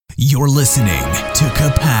You're listening to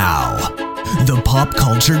Kapow, the pop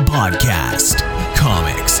culture podcast.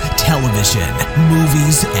 Comics, television,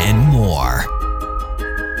 movies, and more.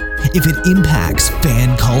 If it impacts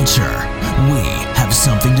fan culture, we have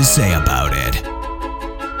something to say about it.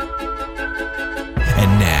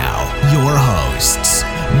 And now, your hosts,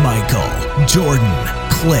 Michael, Jordan,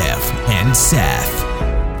 Cliff, and Seth.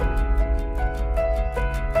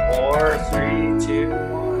 4, 3, 2,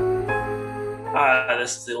 1. Hi,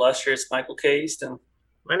 this is the illustrious Michael K. Easton.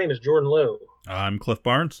 My name is Jordan Lowe. I'm Cliff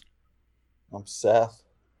Barnes. I'm Seth.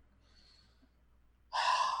 I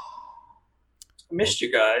missed you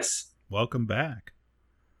guys. Welcome back.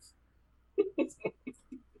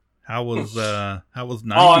 How was 90s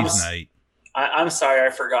night? I'm sorry, I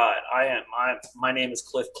forgot. My name is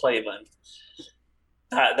Cliff Clavin.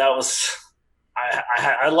 That was.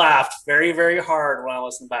 I laughed very, very hard when I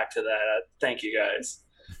listened back to that. Thank you guys.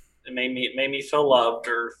 It made me feel loved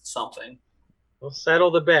or something. We'll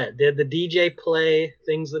settle the bet. Did the DJ play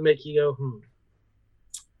things that make you go,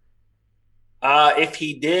 If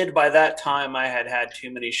he did, by that time I had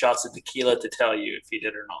too many shots of tequila to tell you if he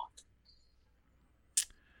did or not.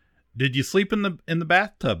 Did you sleep in the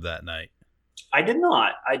bathtub that night? I did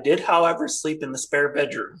not. I did, however, sleep in the spare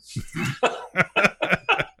bedroom.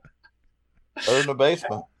 Or in the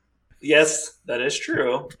basement. Yes, that is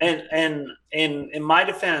true. And in my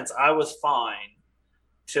defense, I was fine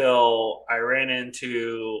till I ran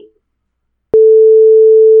into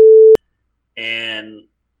and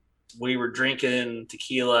we were drinking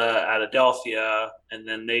tequila at Adelphia, and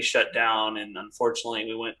then they shut down, and unfortunately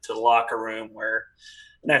we went to the locker room where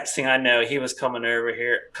next thing I know, he was coming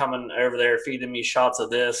over there feeding me shots of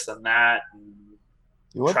this and that and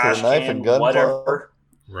You went to the knife and gun whatever. club?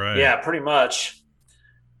 Right. Yeah, pretty much.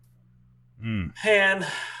 Mm. And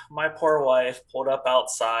my poor wife pulled up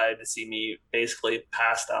outside to see me basically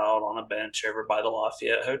passed out on a bench over by the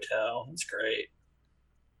Lafayette Hotel. It's great.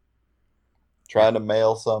 Trying to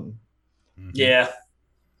mail something. Mm-hmm. Yeah.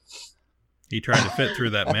 He tried to fit through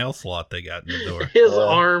that mail slot they got in the door. His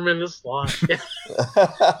arm in the slot.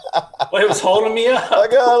 Well, he was holding me up. I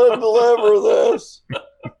gotta deliver this.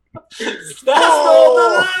 That's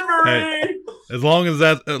the delivery. Hey, as long as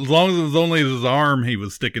it was only his arm he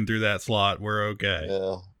was sticking through that slot, we're okay.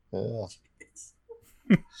 Yeah.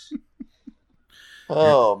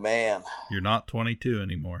 Oh, man. You're not 22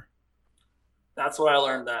 anymore. That's what I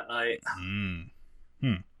learned that night.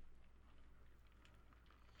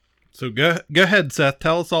 So go ahead, Seth.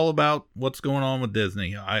 Tell us all about what's going on with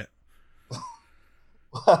Disney.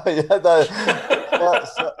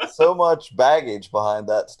 So much baggage behind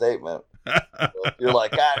that statement. You're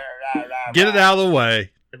like, Get it out of the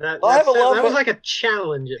way. That was like a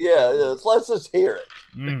challenge. Yeah, let's just hear it.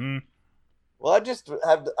 Mm-hmm. Well,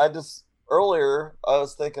 earlier I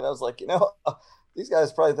was thinking, I was like, these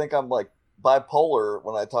guys probably think I'm like bipolar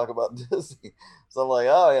when I talk about Disney. So I'm like,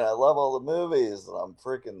 oh yeah, I love all the movies and I'm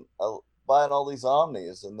buying all these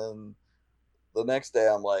Omnis. And then the next day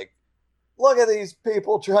I'm like, look at these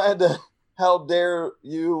people trying to, how dare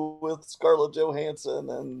you with Scarlett Johansson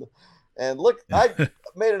and look, I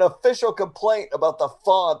made an official complaint about the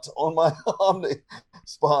font on my Omni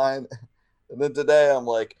spine. And then today I'm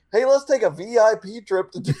like, hey, let's take a VIP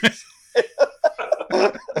trip to Disney.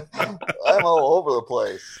 I'm all over the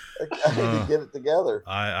place. I need to get it together.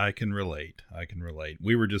 I can relate.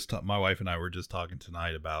 We were just my wife and I were just talking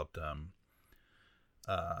tonight about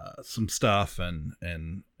some stuff and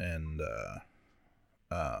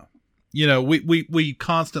we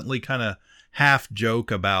constantly kind of half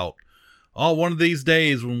joke about one of these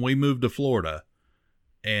days when we move to Florida,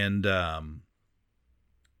 and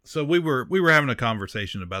so we were having a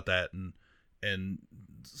conversation about that, and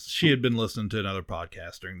she had been listening to another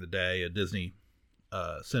podcast during the day, a Disney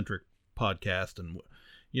centric podcast, and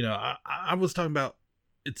I was talking about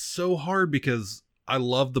it's so hard because I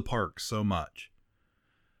love the park so much,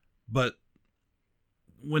 but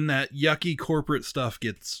when that yucky corporate stuff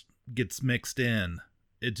gets mixed in,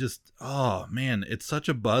 it just, oh man, it's such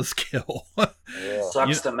a buzzkill. Yeah.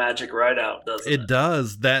 Sucks the magic right out, doesn't it? It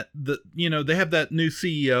does. They have that new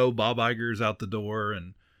CEO, Bob Iger's out the door,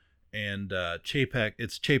 and Chapek,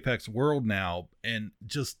 it's Chapek's world now, and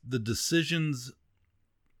just the decisions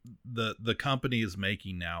the company is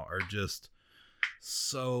making now are just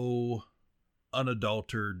so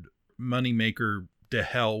unadulterated, moneymaker to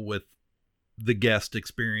hell with the guest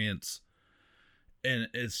experience, and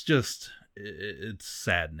it's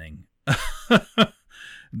saddening.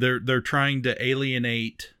 They're trying to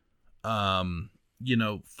alienate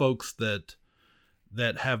folks that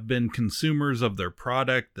that have been consumers of their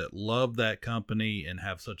product, that love that company and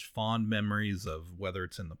have such fond memories of whether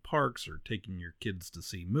it's in the parks or taking your kids to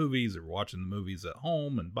see movies or watching the movies at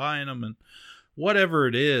home and buying them and whatever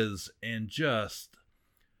it is. And just,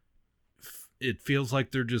 it feels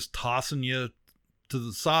like they're just tossing you to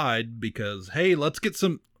the side because, hey, let's get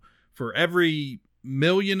some, for every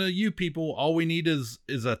million of you people, all we need is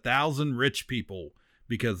 1,000 rich people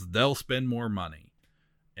because they'll spend more money.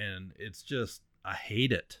 And it's just, I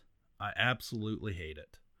hate it. I absolutely hate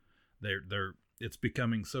it. It's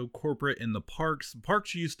becoming so corporate in the parks.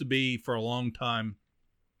 Parks used to be for a long time,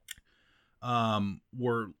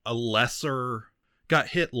 were got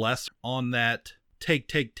hit less on that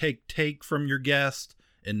take from your guest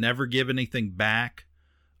and never give anything back.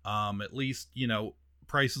 At least,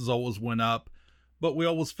 prices always went up, but we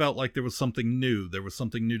always felt like there was something new. There was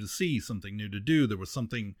something new to see, something new to do. There was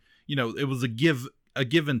something, it was a give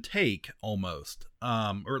and take almost,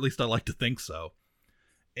 or at least I like to think so.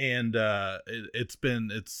 And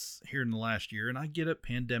it's here in the last year, and I get it,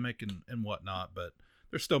 pandemic and whatnot, but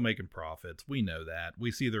they're still making profits. We know that.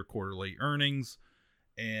 We see their quarterly earnings,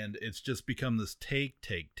 and it's just become this take,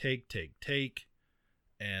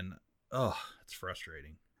 and it's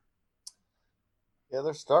frustrating. Yeah,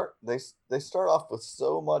 they start off with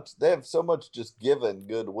so much. They have so much just given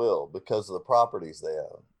goodwill because of the properties they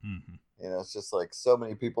own. Mm-hmm. It's just like so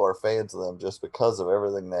many people are fans of them just because of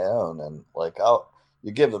everything they own, and like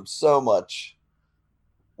you give them so much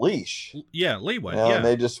leash. Yeah, leeway. And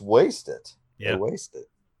they just waste it. Yeah. They waste it.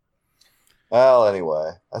 Well,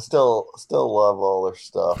 anyway, I still love all their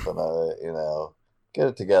stuff, and get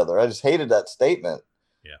it together. I just hated that statement.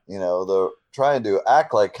 Yeah. They're trying to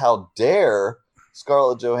act like how dare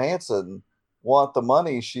Scarlett Johansson want the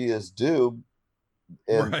money she is due,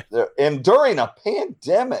 and during a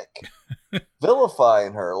pandemic,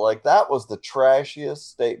 vilifying her like that was the trashiest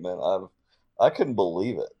statement. I couldn't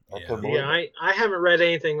believe it. I haven't read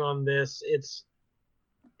anything on this.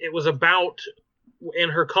 It was about in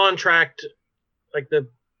her contract, like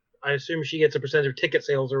I assume she gets a percentage of ticket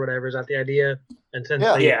sales or whatever. Is that the idea? And since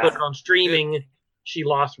they put it on streaming, she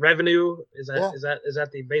lost revenue. Is that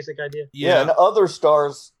the basic idea? Yeah, and other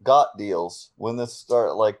stars got deals when this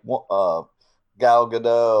started, like Gal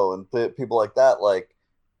Gadot and people like that,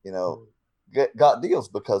 got deals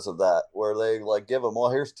because of that, where they give them, well,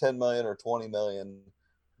 here's 10 million or 20 million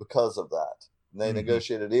because of that. And they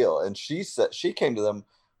negotiate a deal. And she said she came to them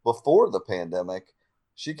before the pandemic.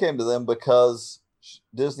 She came to them because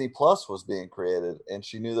Disney Plus was being created, and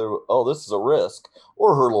she knew this is a risk,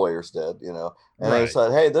 or her lawyers did, and they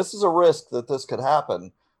said, hey, this is a risk that this could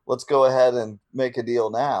happen. Let's go ahead and make a deal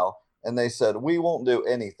now. And they said, we won't do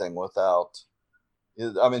anything without,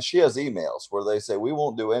 she has emails where they say, we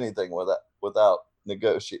won't do anything without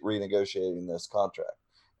renegotiating this contract.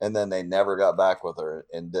 And then they never got back with her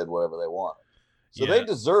and did whatever they wanted. So they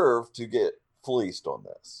deserve to get fleeced on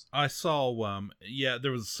this. I saw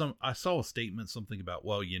I saw a statement, something about,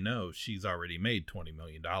 she's already made $20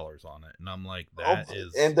 million on it. And I'm like,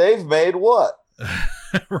 and they've made what?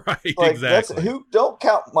 Right. Exactly. Who don't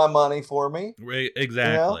count my money for me. Right.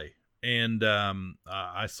 Exactly. And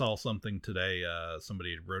I saw something today.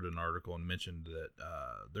 Somebody wrote an article and mentioned that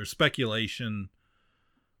there's speculation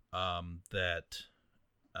that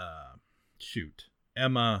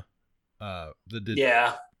Emma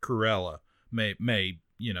Corella may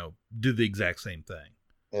do the exact same thing.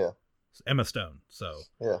 Yeah. Emma Stone. So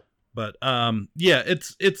yeah. But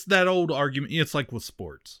it's that old argument. It's like with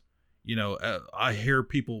sports. I hear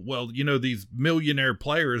people, these millionaire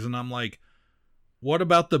players, and I'm like, what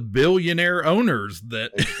about the billionaire owners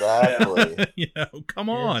that exactly? Come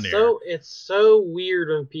on here. So it's so weird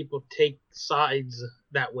when people take sides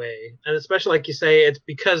that way, and especially like you say, it's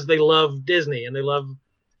because they love Disney and they love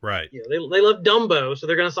they love Dumbo, so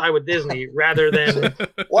they're going to side with Disney rather than.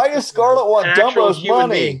 Why does Scarlett want Dumbo's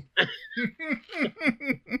money?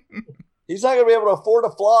 He's not going to be able to afford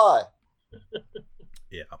to fly.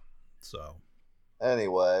 Yeah. So.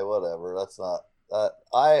 Anyway, whatever. That's not.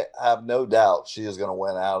 I have no doubt she is going to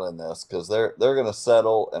win out in this because they're going to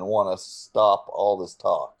settle and want to stop all this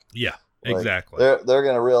talk. Yeah, exactly. They're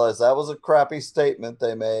going to realize that was a crappy statement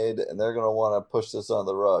they made, and they're going to want to push this under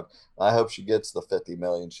the rug. I hope she gets the $50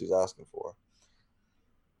 million she's asking for.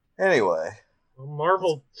 Anyway,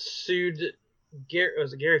 Marvel sued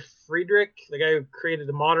Gary Friedrich, the guy who created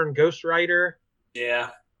the modern Ghost Rider. Yeah,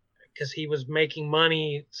 because he was making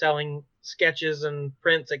money selling sketches and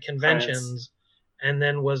prints at conventions. And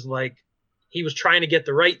then he was trying to get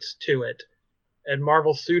the rights to it. And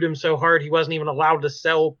Marvel sued him so hard he wasn't even allowed to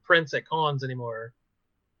sell prints at cons anymore.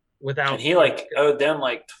 And he owed them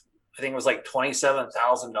I think it was like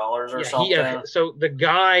 $27,000 or something. Yeah, so the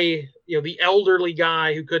guy, the elderly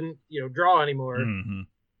guy who couldn't, draw anymore, Mm-hmm.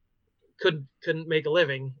 couldn't make a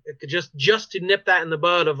living. It could just to nip that in the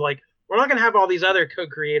bud of like, we're not going to have all these other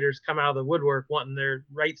co-creators come out of the woodwork wanting their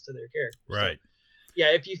rights to their characters. Right. So,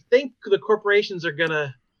 yeah, if you think the corporations are going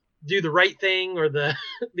to do the right thing or the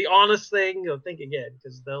the honest thing, think again,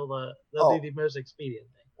 because they'll do the most expedient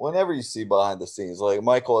thing. Whenever you see behind the scenes, like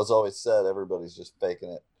Michael has always said, everybody's just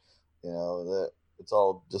faking it. That it's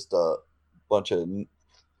all just a bunch of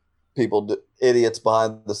people, idiots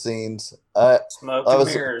behind the scenes. Smoke I and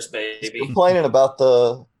was mirrors, baby. complaining about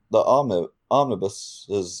the omnibus,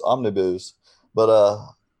 but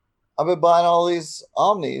I've been buying all these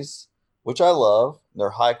omnis, which I love. They're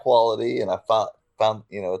high quality, and I found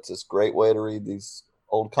it's this great way to read these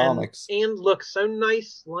old comics and look so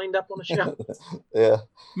nice lined up on a shelf. Yeah,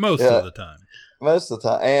 most of the time.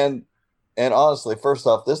 And honestly, first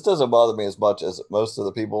off, this doesn't bother me as much as most of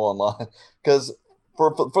the people online, because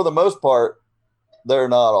for the most part, they're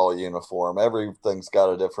not all uniform. Everything's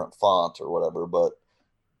got a different font or whatever. But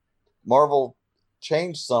Marvel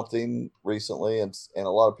changed something recently, and a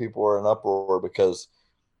lot of people are in uproar because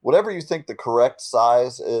whatever you think the correct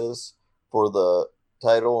size is for the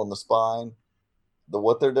title and the spine,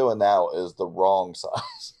 what they're doing now is the wrong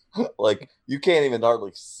size. Like, you can't even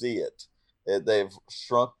hardly see it. They've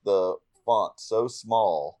shrunk the font so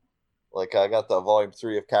small. Like, I got the volume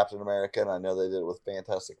 3 of Captain America, and I know they did it with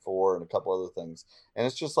Fantastic Four and a couple other things, and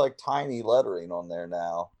it's just like tiny lettering on there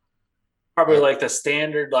now. Probably like the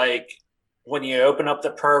standard, like when you open up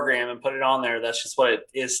the program and put it on there, that's just what it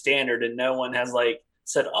is standard, and no one has like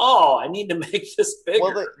said, "Oh, I need to make this bigger."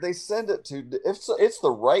 Well, they send it to, if it's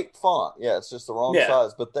the right font, yeah, it's just the wrong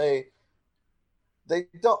size, but they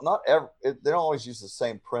don't always use the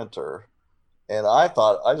same printer. And I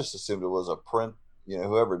just assumed it was a print,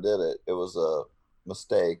 whoever did it, it was a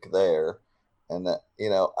mistake there. And that,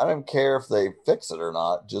 I don't care if they fix it or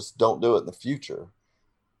not, just don't do it in the future.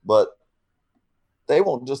 But they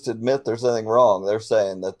won't just admit there's anything wrong. They're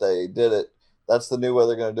saying that they did it. That's the new way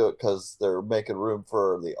they're going to do it, because they're making room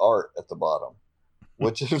for the art at the bottom,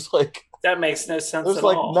 which is like, that makes no sense. There's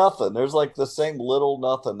like nothing. There's like the same little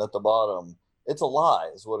nothing at the bottom. It's a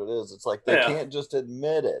lie, is what it is. It's like they can't just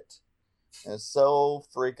admit it. And it's so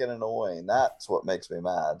freaking annoying. That's what makes me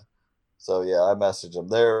mad. So yeah, I messaged them.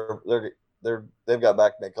 They've got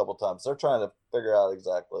back to me a couple times. They're trying to figure out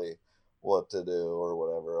exactly what to do or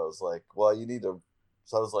whatever. I was like, well, you need to.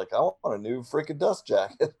 So I was like, I want a new freaking dust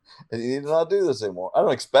jacket, and you need to not do this anymore. I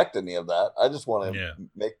don't expect any of that. I just want to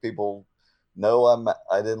make people know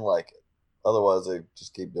I didn't like it. Otherwise, they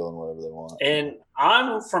just keep doing whatever they want. And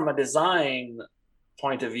I'm, from a design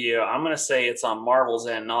point of view, I'm going to say it's on Marvel's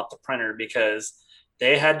end, not the printer, because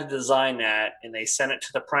they had to design that and they sent it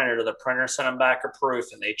to the printer. The printer sent them back a proof,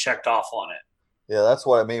 and they checked off on it. Yeah, that's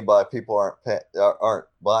what I mean by people aren't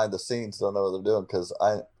behind the scenes, don't know what they're doing, because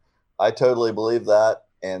I totally believe that,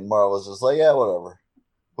 and Marvel was just like, yeah, whatever.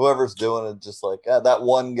 Whoever's doing it, just like, that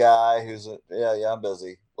one guy who's, I'm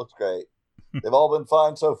busy. Looks great. They've all been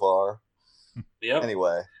fine so far. Yep.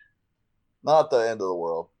 Anyway, not the end of the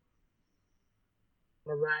world.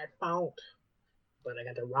 The right font, but I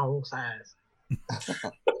got the wrong size. Must have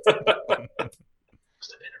been the wrong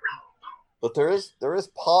font. But there is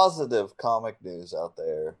positive comic news out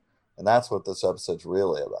there, and that's what this episode's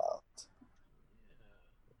really about.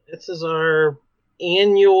 This is our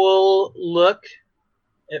annual look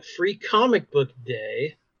at Free Comic Book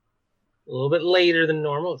Day. A little bit later than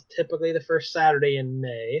normal. It's typically the first Saturday in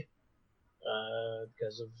May.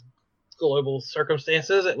 Because of global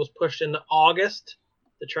circumstances, it was pushed into August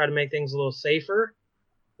to try to make things a little safer,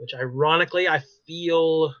 which ironically, I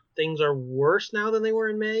feel things are worse now than they were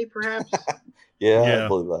in May, perhaps. Yeah, I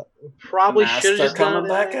believe that. Probably should have just coming done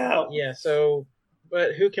back that. out. Yeah,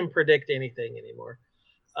 but who can predict anything anymore?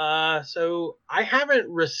 So I haven't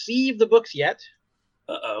received the books yet.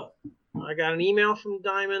 Uh-oh. I got an email from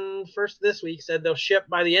Diamond first this week, said they'll ship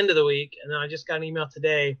by the end of the week, and then I just got an email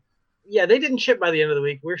today. Yeah, they didn't ship by the end of the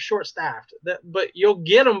week. We're short-staffed. But you'll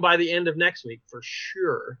get them by the end of next week for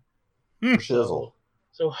sure. Shizzle.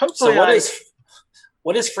 So hopefully,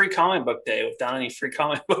 what is Free Comic Book Day without any free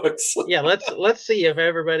comic books? Yeah, let's see if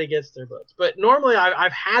everybody gets their books. But normally,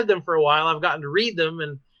 I've had them for a while. I've gotten to read them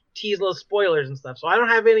and tease little spoilers and stuff. So I don't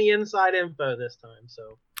have any inside info this time.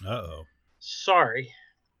 So sorry.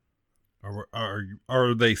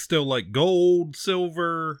 Are they still like gold,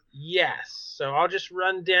 silver? Yes. So I'll just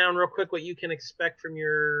run down real quick what you can expect from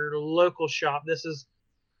your local shop. This is,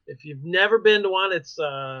 if you've never been to one, it's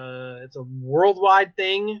a worldwide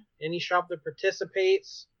thing. Any shop that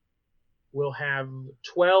participates will have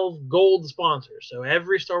 12 gold sponsors. So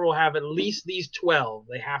every store will have at least these 12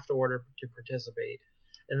 they have to order to participate.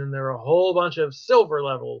 And then there are a whole bunch of silver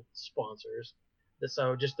level sponsors.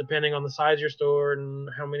 So just depending on the size of your store and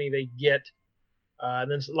how many they get. And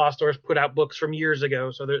then a lot of stores put out books from years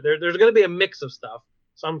ago. So there's going to be a mix of stuff.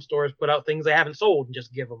 Some stores put out things they haven't sold and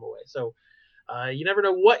just give them away. So you never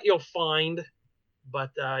know what you'll find,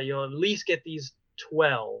 but you'll at least get these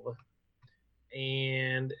 12.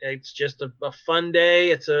 And it's just a fun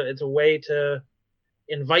day. It's a way to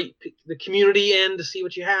invite the community in to see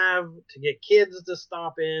what you have, to get kids to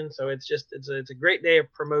stop in. So it's a great day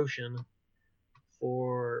of promotion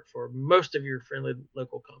for most of your friendly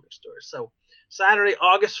local comic stores. So Saturday,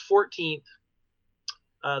 August 14th,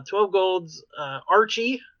 12 golds.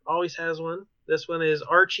 Archie always has one. This one is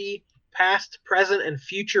Archie Past, Present, and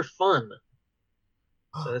Future Fun.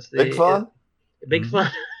 So that's Big fun. Big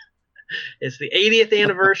fun. It's the 80th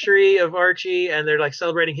anniversary of Archie, and they're like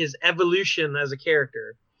celebrating his evolution as a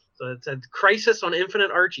character. So it's a Crisis on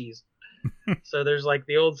Infinite Archies. So there's like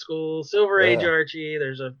the old school Silver Age Archie.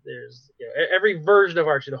 There's every version of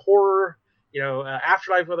Archie. The horror,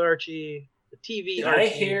 Afterlife with Archie. The TV. Did Archie. I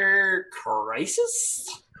hear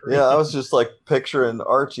Crisis? Yeah, I was just like picturing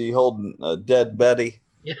Archie holding a dead Betty.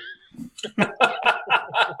 Yeah.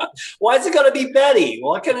 Why is it going to be Betty?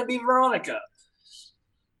 Why can't it be Veronica?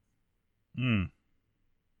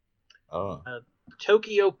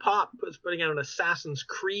 Tokyo Pop is putting out an Assassin's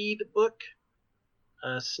Creed book.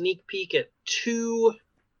 A sneak peek at 2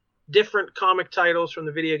 different comic titles from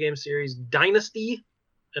the video game series Dynasty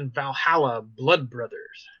and Valhalla Blood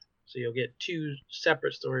Brothers. So you'll get 2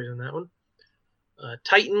 separate stories in that one.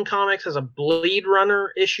 Titan Comics has a Blade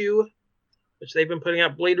Runner issue, which they've been putting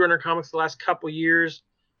out Blade Runner comics the last couple years.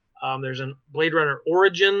 There's a Blade Runner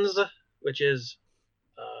Origins, which is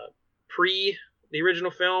pre the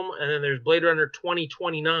original film, and then there's Blade Runner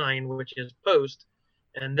 2029, which is post.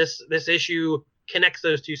 And this issue connects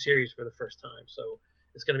those 2 series for the first time. So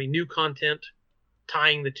it's going to be new content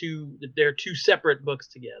tying their 2 separate books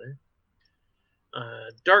together.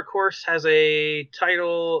 Dark Horse has a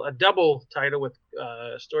double title with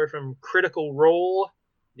a story from Critical Role,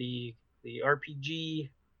 the RPG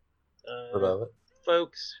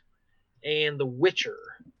folks, and The Witcher,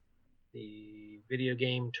 the video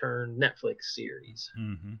game turned Netflix series.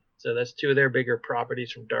 Mm-hmm. So that's 2 of their bigger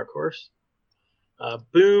properties from Dark Horse.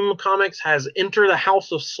 Boom Comics has Enter the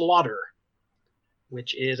House of Slaughter,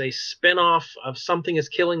 which is a spinoff of Something is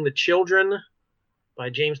Killing the Children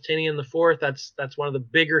by James Tynion IV. That's one of the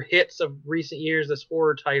bigger hits of recent years, this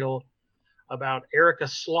horror title about Erica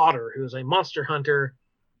Slaughter, who is a monster hunter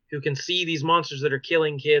who can see these monsters that are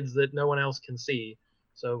killing kids that no one else can see.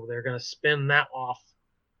 So they're going to spin that off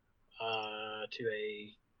to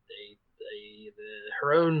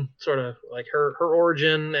her own sort of like her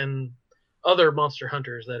origin and other monster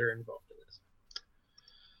hunters that are involved in this.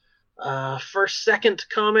 First Second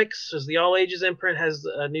Comics, as the All Ages imprint, has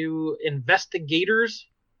a new Investigators,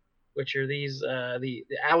 which are these the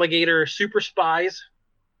alligator super spies.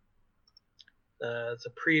 It's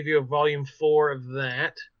a preview of Volume 4 of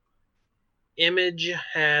that. Image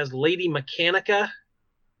has Lady Mechanica,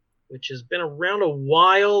 which has been around a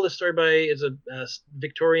while. The story is a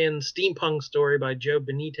Victorian steampunk story by Joe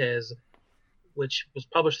Benitez, which was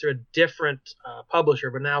published through a different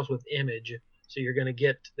publisher, but now it's with Image. So they're going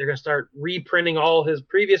to start reprinting all his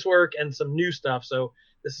previous work and some new stuff. So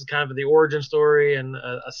this is kind of the origin story and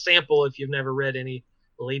a sample if you've never read any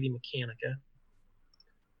Lady Mechanica.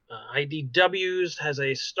 IDW's has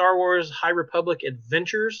a Star Wars High Republic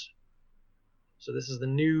Adventures. So this is the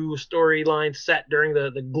new storyline set during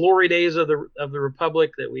the glory days of the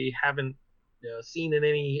Republic that we haven't seen in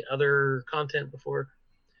any other content before.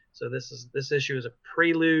 So this issue is a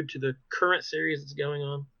prelude to the current series that's going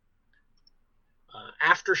on.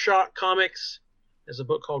 Aftershock Comics has a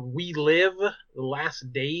book called We Live: The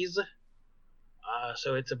Last Days.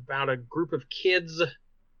 So it's about a group of kids.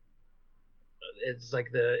 It's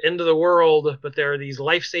like the end of the world, but there are these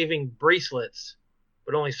life-saving bracelets,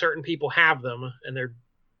 but only certain people have them, and they're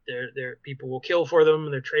people will kill for them,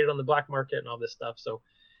 and they're traded on the black market and all this stuff. So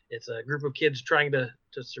it's a group of kids trying to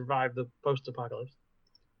survive the post-apocalypse.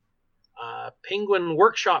 Penguin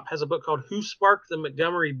Workshop has a book called Who Sparked the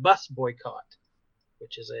Montgomery Bus Boycott,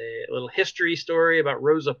 which is a little history story about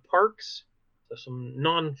Rosa Parks, so some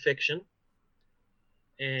non-fiction.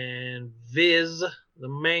 And Viz, the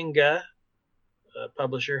manga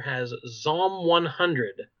publisher, has Zom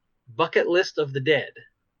 100, Bucket List of the Dead,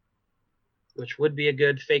 which would be a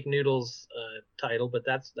good Fake Noodles title, but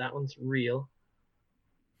that one's real.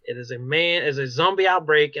 It is a zombie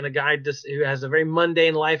outbreak, and a guy who has a very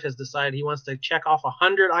mundane life has decided he wants to check off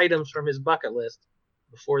 100 items from his bucket list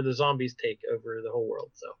before the zombies take over the whole world.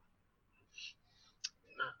 So,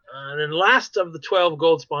 and then last of the 12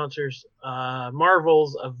 gold sponsors,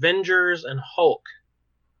 Marvel's Avengers and Hulk.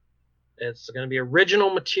 It's going to be original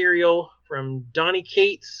material from Donny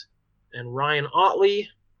Cates and Ryan Ottley,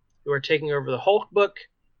 who are taking over the Hulk book,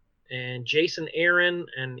 and Jason Aaron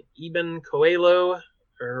and Eben Coelho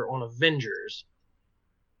are on Avengers.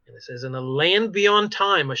 And it says, in a land beyond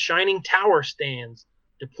time, a shining tower stands,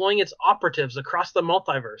 deploying its operatives across the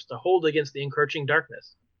multiverse to hold against the encroaching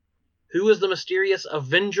darkness. Who is the mysterious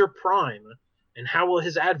Avenger Prime, and how will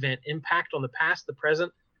his advent impact on the past, the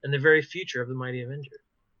present, and the very future of the mighty Avengers?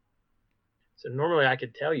 So normally I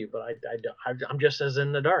could tell you, but I'm just as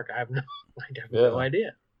in the dark. I have no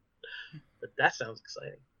idea. But that sounds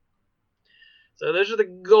exciting. So those are the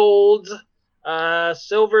golds.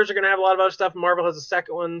 Silvers are going to have a lot of other stuff. Marvel has a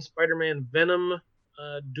second one, Spider-Man Venom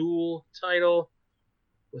dual title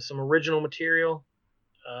with some original material.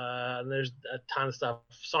 And there's a ton of stuff.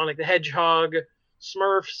 Sonic the Hedgehog,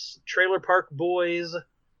 Smurfs, Trailer Park Boys,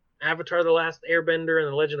 Avatar The Last Airbender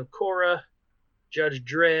and The Legend of Korra, Judge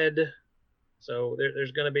Dredd. So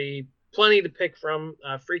there's going to be plenty to pick from.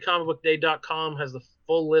 FreeComicBookDay.com has the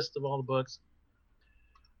full list of all the books.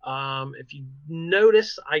 If you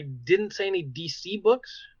notice, I didn't say any DC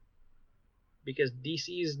books because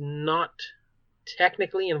DC is not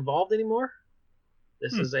technically involved anymore.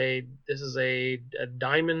 This is a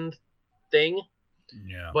Diamond thing.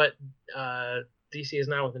 Yeah. But DC is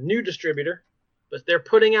now with a new distributor, but they're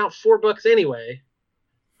putting out 4 books anyway.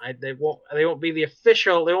 They won't be the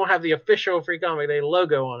official. They won't have the official Free Comic Day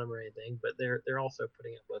logo on them or anything, but they're also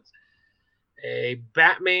putting out books. A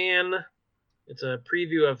Batman. It's a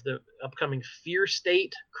preview of the upcoming Fear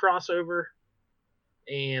State crossover,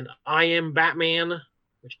 and I Am Batman,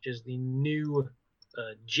 which is the new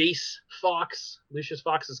Jace Fox, Lucius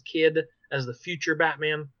Fox's kid, as the future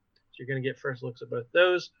Batman. So you're going to get first looks at both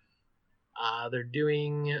those. They're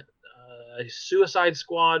doing a Suicide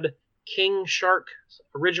Squad King Shark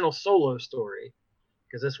original solo story,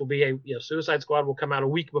 because this will be Suicide Squad will come out a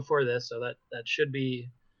week before this, so that should be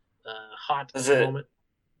hot at the moment.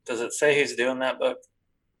 Does it say who's doing that book?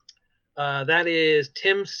 That is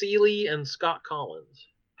Tim Seeley and Scott Collins.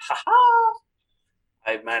 Ha-ha!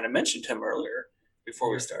 I might have mentioned him earlier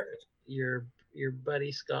before we started. Your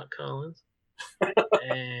buddy Scott Collins.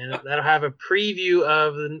 And that'll have a preview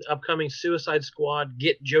of the upcoming Suicide Squad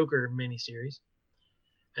Get Joker miniseries.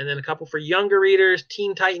 And then a couple for younger readers,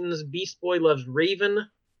 Teen Titans Beast Boy Loves Raven.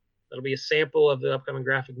 That'll be a sample of the upcoming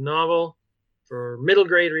graphic novel. For middle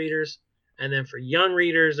grade readers. And then for young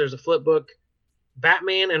readers, there's a flip book,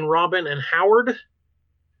 Batman and Robin and Howard,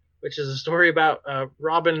 which is a story about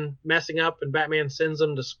Robin messing up and Batman sends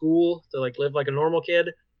him to school to live like a normal kid.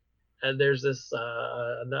 And there's there's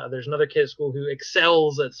another kid at school who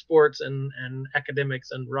excels at sports and academics,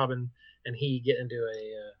 and Robin and he get into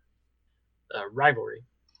a rivalry.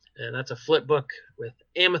 And that's a flip book with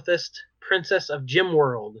Amethyst, Princess of Gem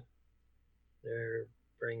World. They're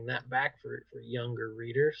bringing that back for younger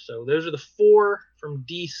readers. So those are the 4 from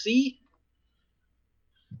DC.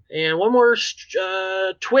 And one more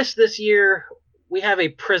twist this year. We have a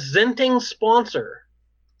presenting sponsor.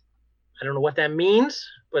 I don't know what that means,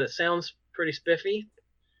 but it sounds pretty spiffy.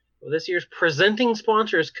 Well, this year's presenting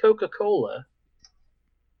sponsor is Coca-Cola.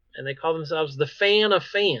 And they call themselves the Fan of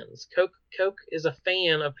Fans. Coke is a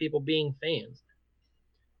fan of people being fans.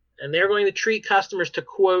 And they're going to treat customers to,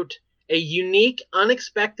 quote, a unique,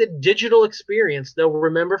 unexpected digital experience they'll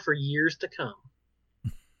remember for years to come.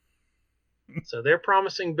 So they're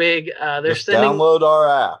promising big. Just download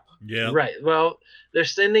our app. Yeah. Right. Well, they're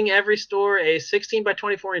sending every store a 16 by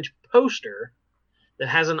 24 inch poster that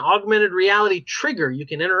has an augmented reality trigger you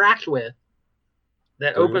can interact with.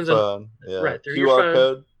 That Through opens your phone. right through QR your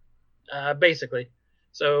phone. code. Basically.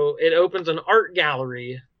 So it opens an art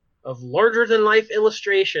gallery of larger than life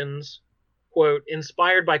illustrations, quote,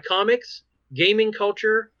 inspired by comics, gaming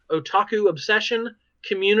culture, otaku obsession,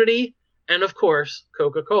 community, and of course,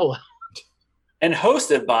 Coca-Cola. And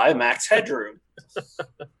hosted by Max Headroom.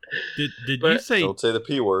 Did you say? Don't say the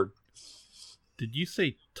P word. Did you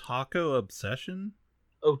say taco obsession?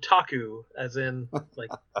 Otaku, as in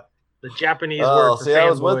the Japanese word Oh, for see, I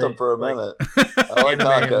was fanboy. with them for a minute. I like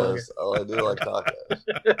anime tacos. Oh, I do like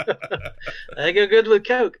tacos. They go good with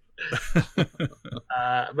Coke.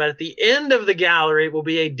 But at the end of the gallery will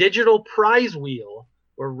be a digital prize wheel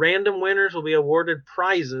where random winners will be awarded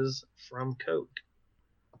prizes from Coke.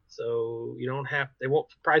 So you don't have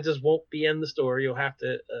prizes won't be in the store. You'll have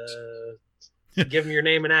to give them your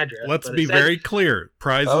name and address. Let's But be it says- very clear. I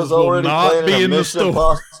Prizes was will already not playing be a in the Mission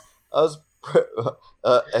store. I was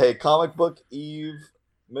a Comic Book Eve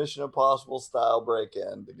Mission Impossible style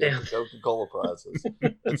break-in to get the Coca-Cola prizes.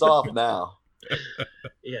 It's off now.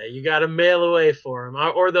 Yeah, you got to mail away for them,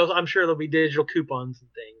 or those. I'm sure there'll be digital coupons and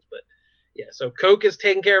things. But yeah, so Coke is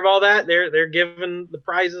taking care of all that. They're giving the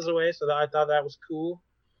prizes away, so I thought that was cool.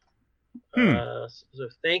 So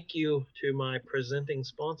thank you to my presenting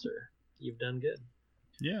sponsor. You've done good.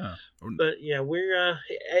 Yeah. But yeah, we're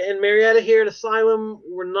in Marietta here at Asylum.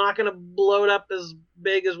 We're not going to blow it up as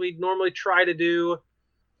big as we normally try to do.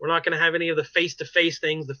 We're not going to have any of the face-to-face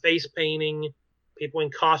things, the face painting, people in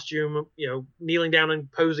costume, kneeling down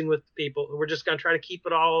and posing with people. We're just going to try to keep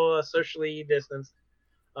it all socially distanced.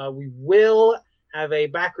 We will have a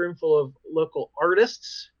back room full of local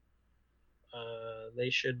artists. They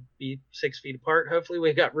should be 6 feet apart. Hopefully,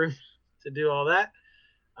 we've got room to do all that.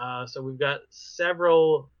 So we've got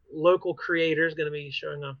several local creators going to be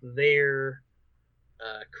showing off their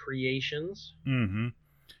creations. Mm-hmm.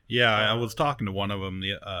 Yeah, I was talking to one of them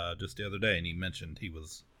just the other day, and he mentioned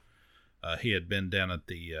he had been down at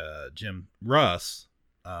the Jim Russ,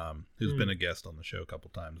 who's been a guest on the show a couple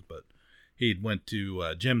times, but he went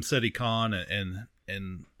to Gem City Con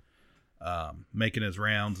and making his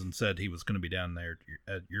rounds and said he was going to be down there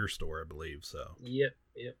at your store, I believe. So Yep.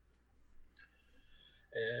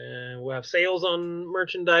 And we'll have sales on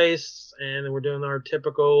merchandise, and then we're doing our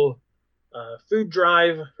typical food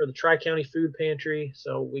drive for the Tri-County Food Pantry.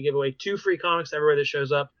 So we give away 2 free comics everywhere that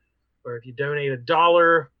shows up, or if you donate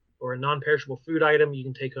 $1 or a non-perishable food item, you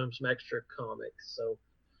can take home some extra comics. So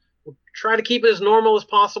we'll try to keep it as normal as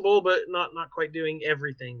possible, but not quite doing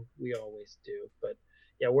everything we always do. But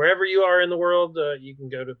yeah, wherever you are in the world, you can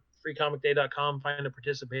go to freecomicday.com, find a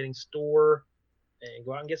participating store, and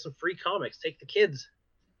go out and get some free comics. Take the kids.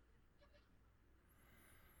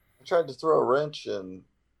 I tried to throw a wrench in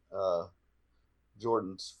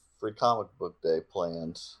Jordan's free comic book day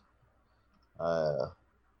plans. I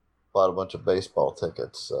bought a bunch of baseball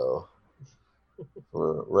tickets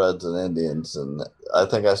for Reds and Indians, and I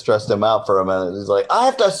think I stressed him out for a minute. He's like, I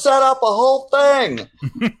have to set up a whole thing.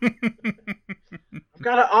 I've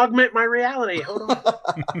got to augment my reality. Hold on.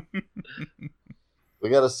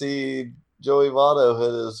 We got to see Joey Votto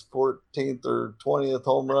hit his 14th or 20th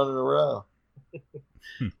home run in a row.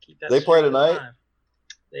 Keep that They play streak tonight? alive.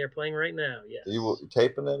 They are playing right now. Yes. Are you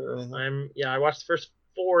taping it or anything? I watched the first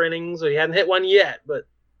 4 innings. So he hadn't hit one yet, but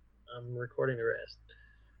I'm recording the rest.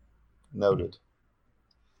 Noted.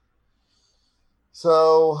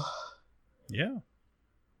 So, yeah,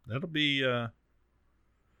 that'll be a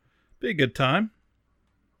good time.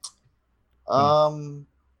 Yeah,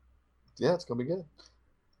 it's gonna be good.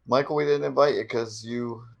 Michael, we didn't invite you because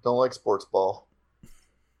you don't like sports ball.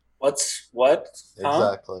 What?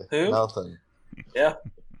 Exactly. Who? Nothing. Yeah.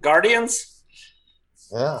 Guardians?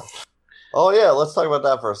 Yeah. Oh, yeah. Let's talk about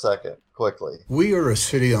that for a second, quickly. We are a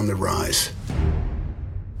city on the rise,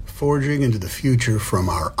 forging into the future from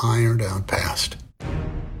our ironed-out past.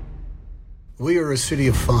 We are a city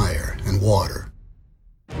of fire and water,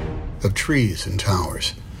 of trees and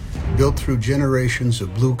towers, built through generations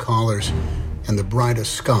of blue collars and the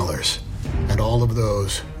brightest scholars, and all of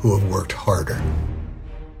those who have worked harder.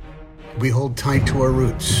 We hold tight to our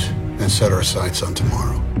roots and set our sights on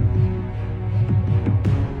tomorrow.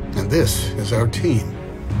 And this is our team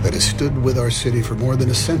that has stood with our city for more than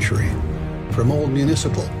a century, from Old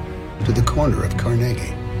Municipal to the corner of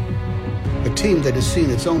Carnegie. A team that has seen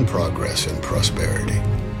its own progress and prosperity.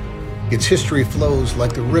 Its history flows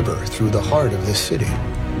like the river through the heart of this city.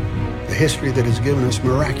 A history that has given us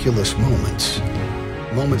miraculous moments.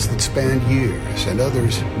 Moments that spanned years and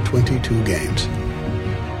others 22 games.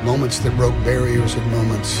 Moments that broke barriers and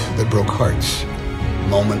moments that broke hearts.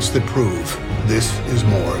 Moments that prove this is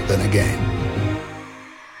more than a game.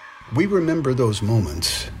 We remember those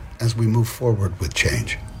moments as we move forward with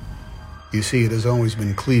change. You see, it has always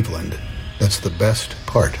been Cleveland that's the best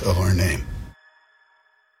part of our name.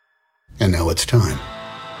 And now it's time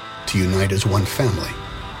to unite as one family,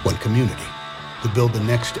 one community, to build the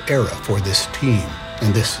next era for this team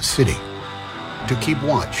and this city, to keep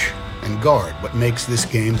watch and guard what makes this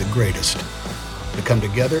game the greatest, to come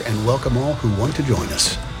together and welcome all who want to join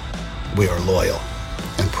us. We are loyal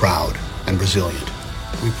and proud and resilient.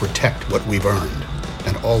 We protect what we've earned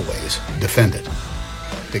and always defend it.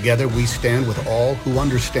 Together we stand with all who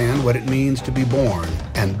understand what it means to be born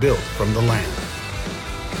and built from the land.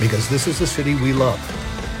 Because this is the city we love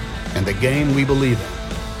and the game we believe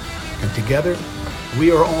in. And together, we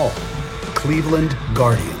are all Cleveland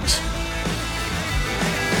Guardians.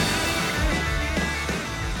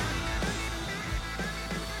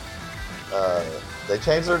 they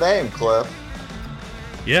changed their name, Cliff.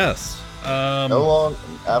 Yes. No long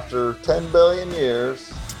after 10 billion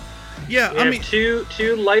years. Yeah, We have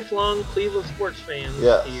two lifelong Cleveland sports fans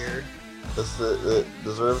here. This it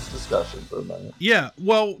deserves discussion for a minute. Yeah,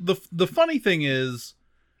 well, the funny thing is,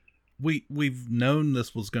 we've known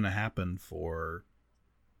this was going to happen for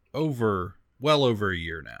well over a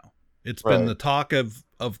year now. It's been the talk of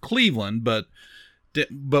Cleveland, but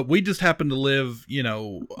we just happen to live,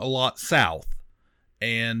 a lot south,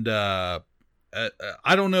 and I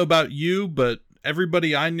don't know about you, but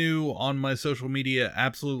everybody I knew on my social media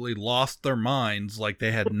absolutely lost their minds, like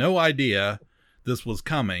they had no idea this was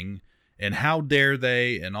coming. And how dare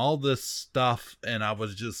they, and all this stuff. And I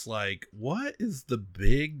was just like, what is the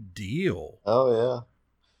big deal? Oh,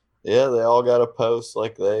 yeah. Yeah, they all got a post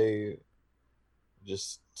like they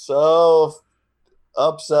just so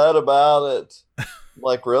upset about it.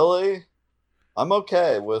 Like, really? I'm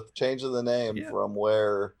okay with changing the name from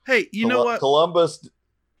where hey, you know what? Columbus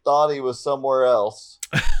thought he was somewhere else.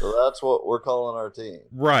 So that's what we're calling our team.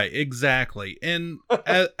 Right, exactly. And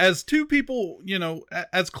as two people,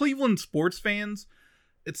 as Cleveland sports fans,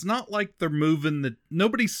 it's not like they're moving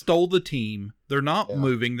nobody stole the team. They're not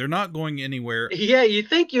moving. They're not going anywhere. Yeah, you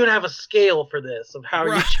think you'd have a scale for this of how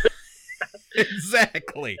you should.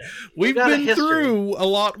 Exactly. We've been through a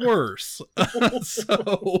lot worse.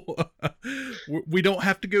 So we don't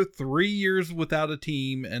have to go 3 years without a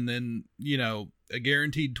team and then, a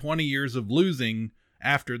guaranteed 20 years of losing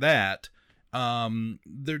after that. They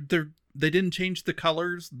didn't change the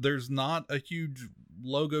colors. There's not a huge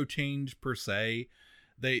logo change per se.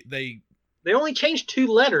 They only changed 2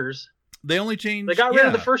 letters. They only changed. They got rid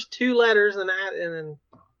of the first 2 letters and then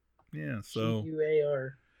so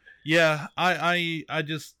Q-U-A-R. Yeah, I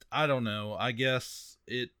don't know. I guess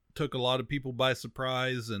it took a lot of people by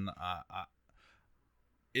surprise, and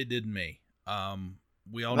it did me.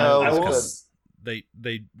 We all know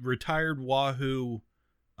they retired Wahoo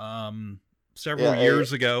several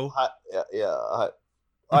years ago.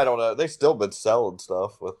 I don't know. They've still been selling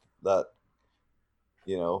stuff with that,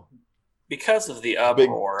 because of the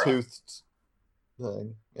uproar. Big toothed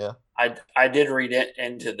thing. Yeah. I did read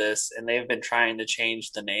into this, and they've been trying to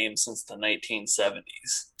change the name since the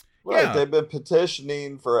 1970s. Right. Yeah. They've been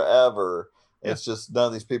petitioning forever. Yeah. It's just none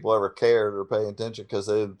of these people ever cared or paying attention because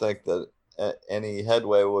they didn't think that any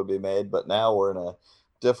headway would be made. But now we're in a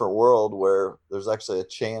different world where there's actually a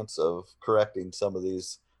chance of correcting some of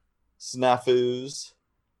these snafus.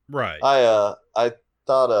 Right. I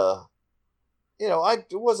thought, it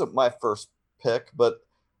wasn't my first pick, but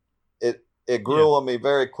it grew on me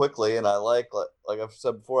very quickly, and I like I've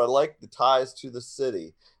said before, I like the ties to the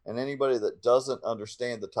city. And anybody that doesn't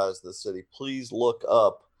understand the ties to the city, please look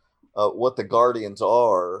up what the Guardians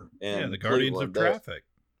are. The Guardians of Traffic.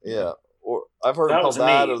 Yeah, or I've heard it called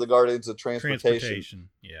that, or the Guardians of Transportation.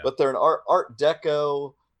 Yeah, but they're an Art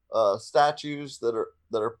Deco statues that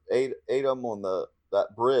are eight of them on that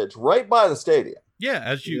bridge right by the stadium. Yeah,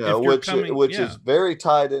 as which is very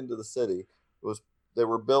tied into the city. They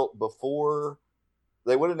were built before.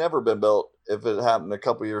 They would have never been built if it happened a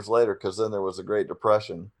couple years later, because then there was a Great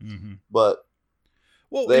Depression. Mm-hmm. But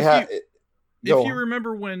if you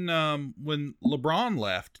remember when LeBron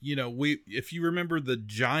left, if you remember the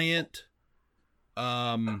giant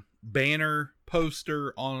banner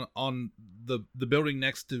poster on the building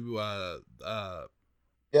next to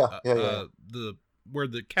the where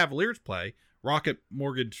the Cavaliers play, Rocket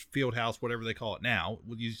Mortgage Fieldhouse, whatever they call it now,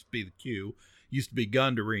 used to be the Q. Used to be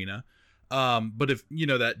Gund Arena. But if,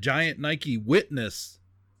 that giant Nike witness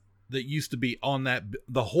that used to be on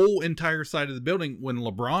the whole entire side of the building, when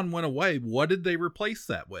LeBron went away, what did they replace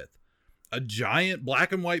that with? A giant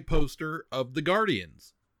black and white poster of the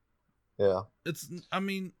Guardians. Yeah.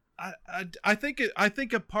 I think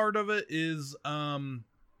a part of it is, I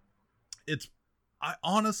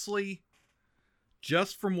honestly,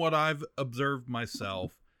 just from what I've observed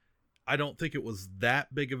myself, I don't think it was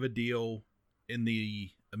that big of a deal in the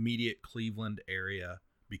immediate Cleveland area,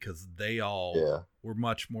 because they all were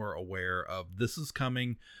much more aware of this is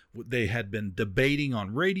coming. They had been debating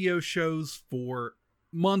on radio shows for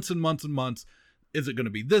months and months and months. Is it going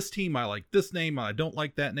to be this team? I like this name. I don't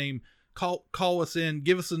like that name. Call us in.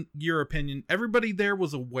 Give us your opinion. Everybody there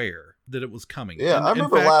was aware that it was coming. Yeah, I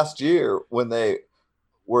remember last year when they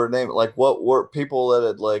were named, like, what were people that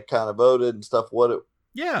had like kind of voted and stuff.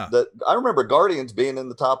 That I remember Guardians being in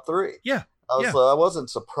the top 3. Yeah. I wasn't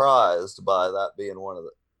surprised by that being one of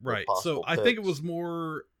the right. So I think it was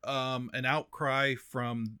more an outcry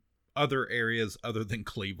from other areas other than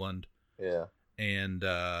Cleveland. Yeah. And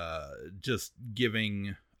just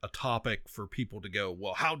giving a topic for people to go,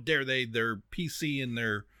 well, how dare they? They're PC and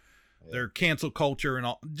their cancel culture and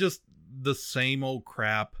all, just the same old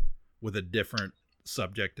crap with a different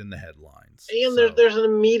subject in the headlines. And there's an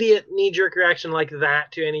immediate knee-jerk reaction like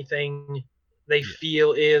that to anything they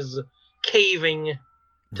feel is caving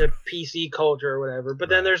to PC culture or whatever. But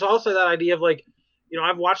then there's also that idea of like,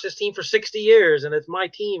 I've watched this team for 60 years and it's my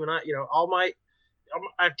team, and I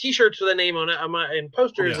have T-shirts with a name on it, and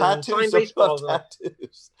posters and signed baseballs.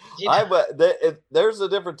 Tattoos. There's a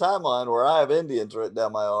different timeline where I have Indians written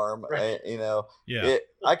down my arm. Right.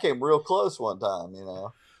 I came real close one time.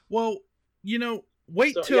 Well,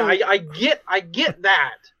 wait till I get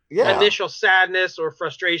that initial sadness or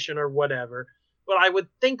frustration or whatever, but I would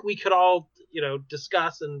think we could all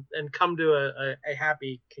discuss and come to a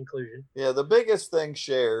happy conclusion. Yeah, the biggest thing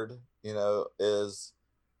shared, is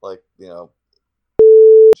like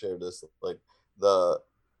shared this, like the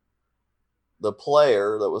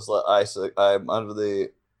player that was like, I'm under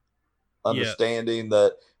the understanding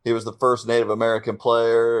that he was the first Native American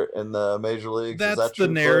player in the major leagues. That's the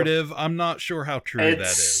narrative. I'm not sure how true that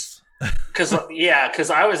is. Because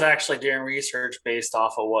I was actually doing research based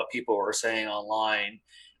off of what people were saying online,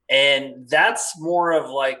 and that's more of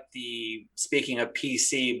like speaking of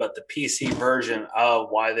PC, but the PC version of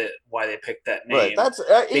why they picked that name. Right. That's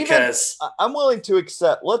because I'm willing to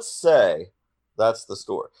accept. Let's say that's the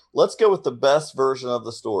story. Let's go with the best version of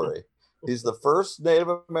the story. He's the first Native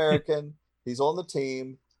American. He's on the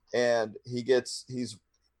team, and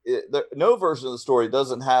no version of the story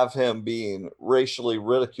doesn't have him being racially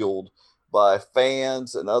ridiculed by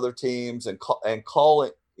fans and other teams and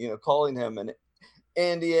calling him an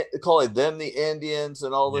Indian, calling them the Indians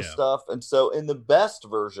and all this stuff. And so in the best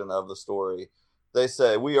version of the story, they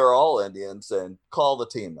say we are all Indians and call the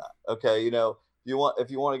team that. Okay, if you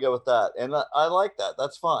want to go with that, and I like that,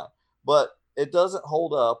 that's fine. But it doesn't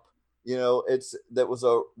hold up. That was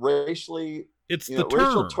a racially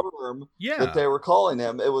racial term that they were calling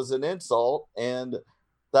him. It was an insult, and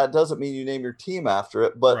that doesn't mean you name your team after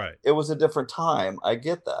it. But it was a different time. I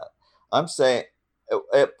get that. I'm saying,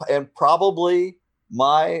 and probably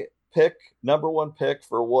my number one pick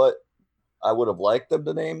for what I would have liked them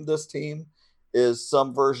to name this team is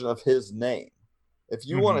some version of his name. If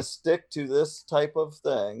you want to stick to this type of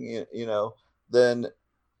thing, then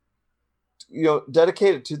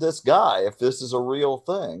dedicate it to this guy if this is a real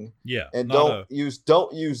thing. Yeah. And don't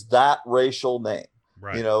use that racial name.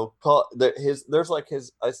 Right. There's like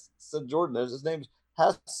I said, Jordan, his name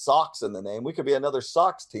has socks in the name. We could be another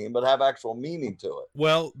socks team, but have actual meaning to it.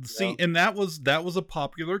 Well, and that was a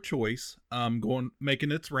popular choice,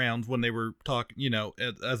 making its rounds when they were talking,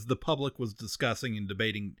 as the public was discussing and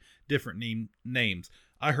debating different names.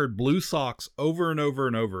 I heard Blue Sox over and over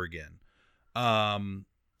and over again.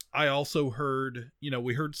 I also heard,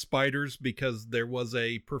 we heard Spiders because there was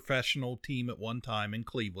a professional team at one time in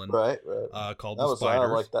Cleveland, right, called the Spiders.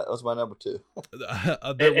 I like that. That was my number 2.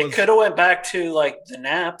 It could have went back to like the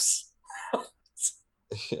Naps.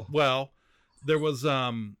 Well, there was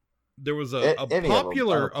a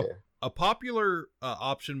popular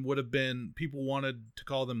option would have been, people wanted to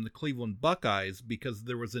call them the Cleveland Buckeyes because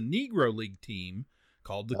there was a Negro League team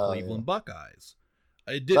called the Cleveland Buckeyes.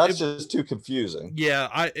 That's just too confusing. Yeah,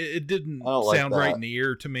 it didn't sound right in the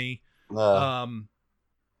ear to me. No.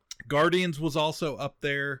 Guardians was also up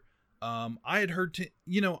there. I had heard,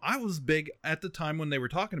 I was big at the time when they were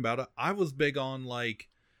talking about it. I was big on like,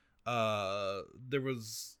 there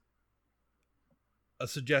was a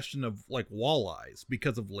suggestion of like walleyes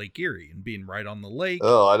because of Lake Erie and being right on the lake.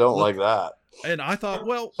 Oh, I don't like that. And I thought,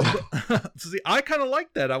 well, see, I kind of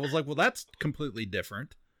like that. I was like, well, that's completely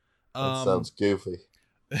different. That sounds goofy.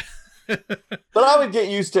 But I would get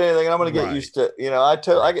used to anything, and I'm going to get used to,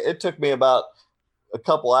 it took me about a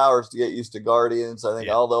couple hours to get used to Guardians. I think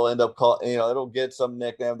they'll end up calling, it'll get some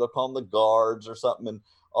nickname. They'll call them the Guards or something, and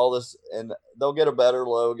all this, and they'll get a better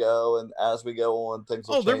logo. And as we go on, things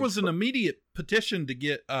will change. There was an immediate petition to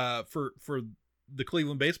get for the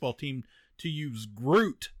Cleveland baseball team to use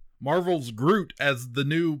Groot, Marvel's Groot, as the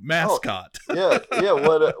new mascot.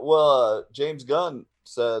 What James Gunn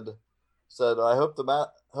said I hope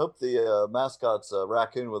the mascot's a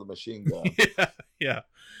raccoon with a machine gun. yeah.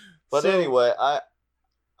 But anyway,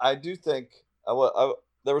 I do think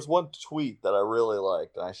there was one tweet that I really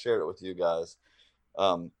liked, and I shared it with you guys.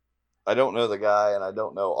 I don't know the guy, and I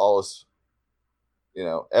don't know all his,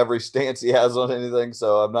 every stance he has on anything,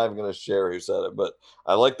 so I'm not even going to share who said it. But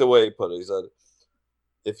I like the way he put it. He said,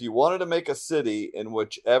 if you wanted to make a city in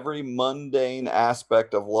which every mundane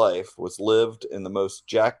aspect of life was lived in the most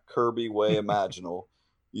Jack Kirby way imaginable,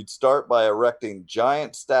 you'd start by erecting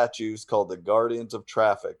giant statues called the Guardians of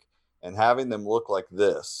Traffic and having them look like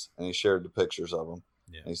this. And he shared the pictures of them.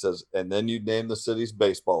 Yeah. And he says, and then you'd name the city's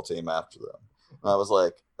baseball team after them. And I was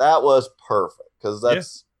like, that was perfect. Because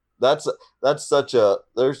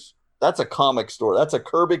that's a comic story. That's a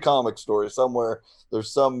Kirby comic story somewhere.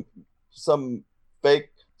 There's some fake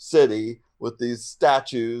city with these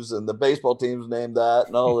statues and the baseball team's named that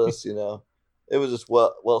and all this, you know. It was just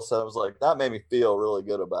well said. I was like, that made me feel really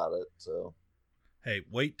good about it. So, hey,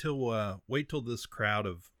 wait till this crowd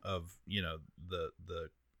of you know, the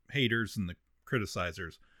haters and the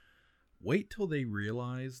criticizers, wait till they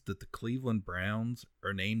realize that the Cleveland Browns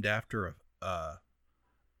are named after a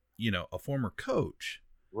former coach,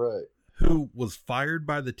 right, who was fired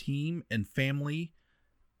by the team, and family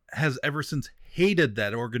has ever since hated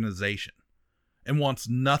that organization and wants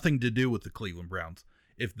nothing to do with the Cleveland Browns.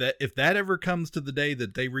 If that ever comes to the day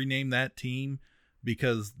that they rename that team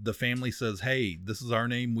because the family says, hey, this is our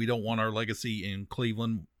name, we don't want our legacy in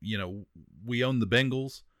Cleveland, you know, we own the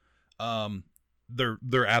Bengals,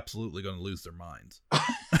 they're absolutely going to lose their minds. I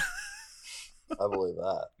believe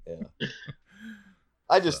that. Yeah.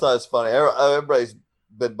 I just thought it's funny. Everybody's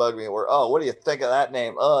been bugging me. What do you think of that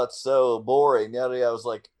name? Oh, it's so boring. I was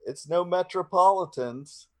like, it's no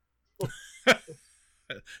Metropolitans.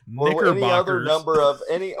 Or any other number of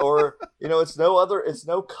any, or, you know, it's no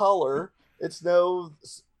color. It's no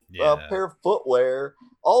pair of footwear.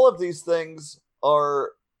 All of these things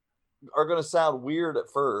are going to sound weird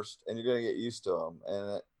at first, and you're going to get used to them.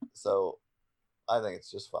 And so I think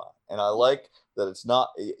it's just fine. And I like that it's not,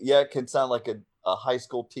 it can sound like a high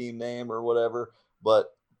school team name or whatever,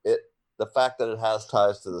 but the fact that it has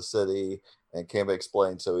ties to the city and can be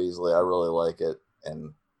explained so easily, I really like it.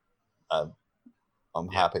 And I'm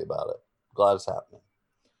happy about it. Glad it's happening.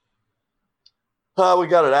 We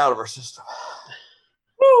got it out of our system.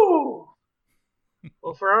 Woo!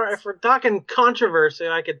 Well, if we're talking controversy,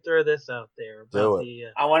 I could throw this out there. About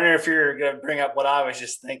I wonder if you're going to bring up what I was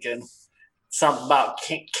just thinking. Something about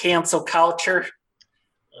cancel culture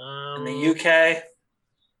in the UK.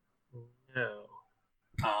 No.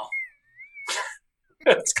 Oh.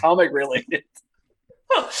 It's comic related.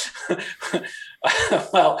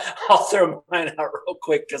 Well, I'll throw mine out real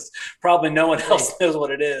quick because probably no one else knows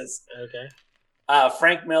what it is. Okay.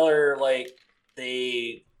 Frank Miller, I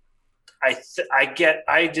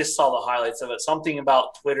just saw the highlights of it. Something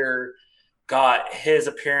about Twitter got his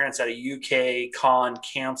appearance at a UK con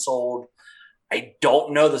canceled. I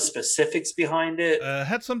don't know the specifics behind it.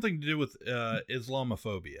 Had something to do with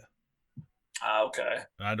Islamophobia. Okay.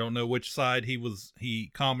 I don't know which side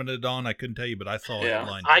he commented on. I couldn't tell you, but I saw a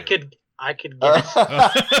headline. I could guess.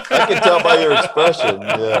 I can tell by your expression.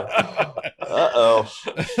 Yeah. Uh-oh.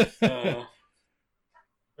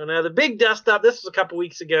 Now the big dust up. This was a couple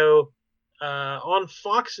weeks ago. On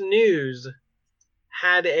Fox News,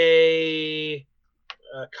 had a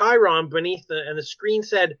chyron beneath and the screen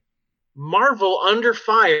said, "Marvel under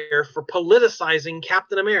fire for politicizing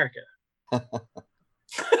Captain America."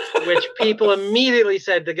 Which people immediately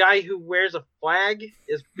said the guy who wears a flag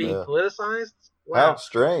is being politicized. Wow. How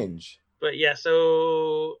strange. But yeah,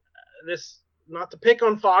 so this, not to pick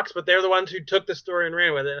on Fox, but they're the ones who took the story and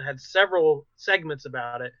ran with it and had several segments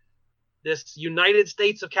about it. This United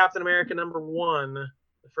States of Captain America #1,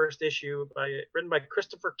 the first issue, written by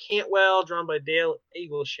Christopher Cantwell, drawn by Dale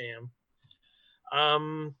Eaglesham.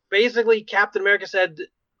 Basically, Captain America said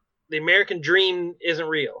the American dream isn't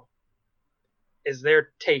real, is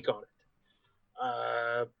their take on it.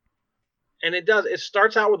 And it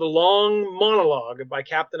starts out with a long monologue by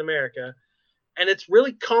Captain America, and it's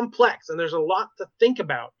really complex, and there's a lot to think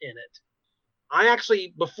about in it. I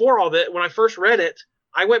actually, before all that, when I first read it,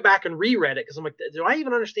 I went back and reread it because I'm like, do I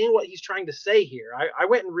even understand what he's trying to say here? I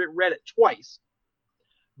went and read it twice.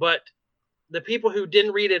 But the people who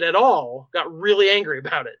didn't read it at all got really angry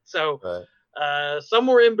about it. So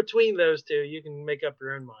somewhere in between those two, you can make up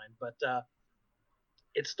your own mind. But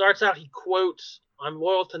it starts out, he quotes, "I'm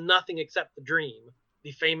loyal to nothing except the dream,"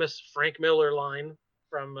 the famous Frank Miller line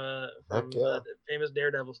from the famous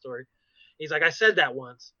Daredevil story. He's like, "I said that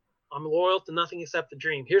once. I'm loyal to nothing except the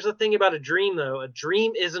dream." Here's the thing about a dream, though. A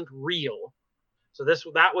dream isn't real. So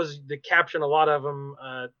that was the caption a lot of them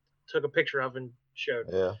took a picture of and showed.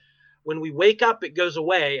 Yeah. When we wake up, it goes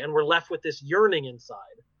away, and we're left with this yearning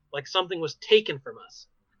inside, like something was taken from us.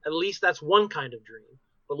 At least that's one kind of dream.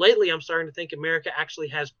 But lately, I'm starting to think America actually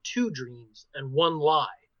has two dreams and one lie.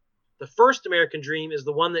 The first American dream is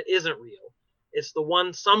the one that isn't real. It's the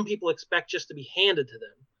one some people expect just to be handed to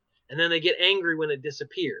them. And then they get angry when it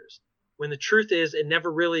disappears, when the truth is it never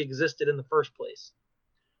really existed in the first place.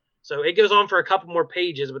 So it goes on for a couple more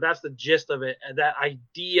pages, but that's the gist of it. And that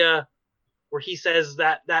idea where he says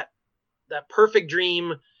that perfect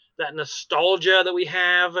dream, that nostalgia that we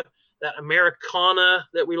have, that Americana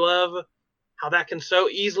that we love, how that can so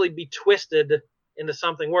easily be twisted into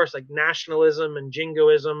something worse, like nationalism and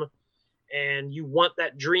jingoism. And you want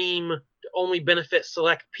that dream to only benefit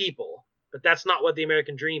select people. But that's not what the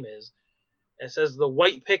American dream is. It says the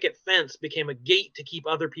white picket fence became a gate to keep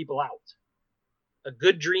other people out. A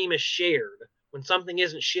good dream is shared. When something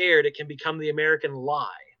isn't shared, it can become the American lie.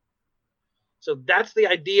 So that's the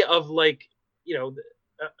idea of, like, you know,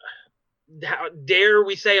 how dare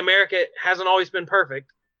we say America hasn't always been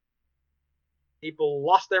perfect. People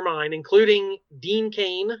lost their mind, including Dean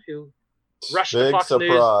Cain, who rushed to Fox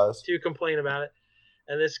News to complain about it.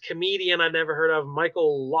 And this comedian I'd never heard of,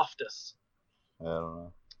 Michael Loftus. I don't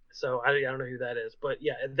know. So I don't know who that is. But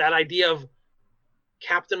yeah, that idea of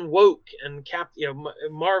Captain Woke and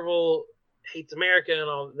Marvel hates America and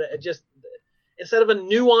all that. It just, instead of a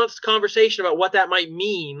nuanced conversation about what that might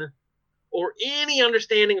mean or any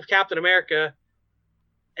understanding of Captain America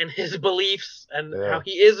and his beliefs and how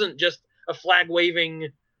he isn't just a flag waving,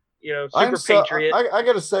 super patriot. I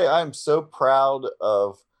got to say, I'm so proud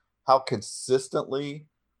of how consistently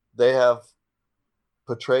they have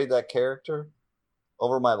portrayed that character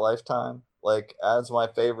over my lifetime. Like, as my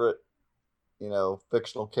favorite,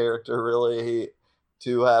 fictional character, really,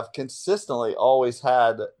 to have consistently always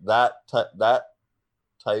had that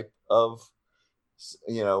type of,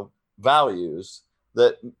 values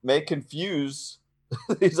that may confuse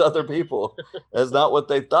these other people as not what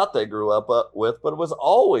they thought they grew up with, but it was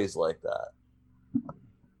always like that.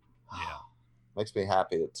 Yeah. Makes me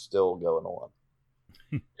happy it's still going on.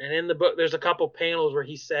 And in the book, there's a couple panels where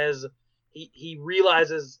he says he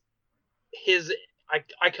realizes his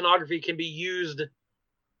iconography can be used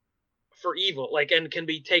for evil, and can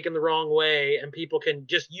be taken the wrong way, and people can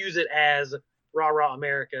just use it as rah rah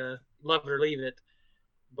America, love it or leave it.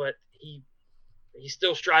 But he's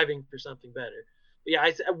still striving for something better. But yeah,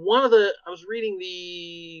 I was reading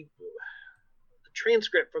the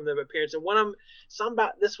transcript from the appearance, and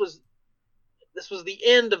this was the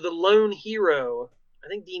end of the lone hero. I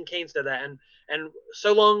think Dean Cain said that, and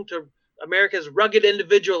so long to America's rugged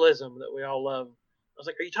individualism that we all love. I was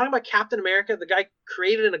like, are you talking about Captain America, the guy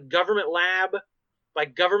created in a government lab by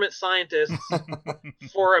government scientists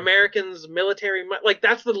for Americans' military? Like,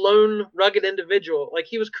 that's the lone rugged individual. Like,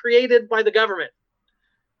 he was created by the government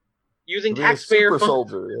using taxpayer super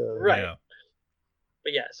soldier, yeah. Right. Yeah.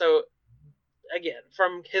 But yeah, so again,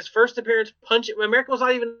 from his first appearance, America was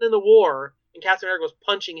not even in the war, and Captain America was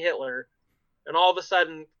punching Hitler, and all of a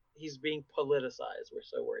sudden he's being politicized. We're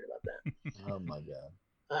so worried about that. Oh my god.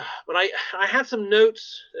 But I had some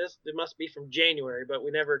notes. It must be from January, but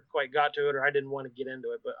we never quite got to it, or I didn't want to get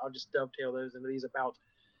into it. But I'll just dovetail those into these about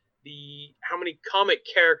how many comic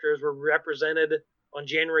characters were represented on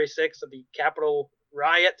January 6th of the Capitol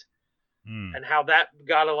riot, and how that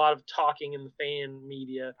got a lot of talking in the fan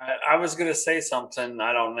media. I was going to say something.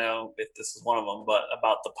 I don't know if this is one of them, but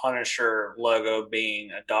about the Punisher logo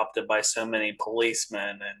being adopted by so many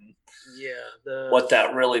policemen and what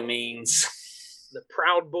that really means. The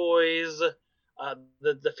Proud Boys,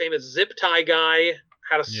 the famous zip tie guy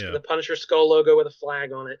had the Punisher skull logo with a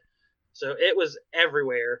flag on it. So it was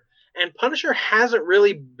everywhere. And Punisher hasn't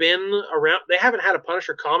really been around. They haven't had a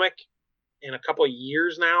Punisher comic in a couple of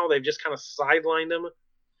years now. They've just kind of sidelined him.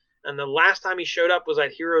 And the last time he showed up was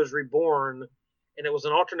at Heroes Reborn, and it was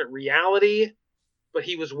an alternate reality, but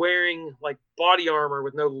he was wearing like body armor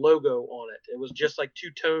with no logo on it. It was just like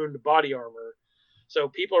two-toned body armor.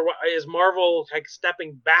 So is Marvel like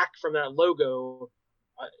stepping back from that logo?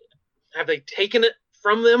 Have they taken it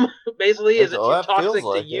from them? Basically, is it too toxic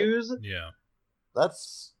to use? Yeah,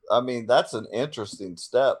 that's an interesting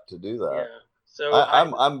step to do that. Yeah. So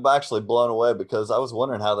I'm actually blown away because I was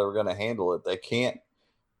wondering how they were going to handle it. They can't.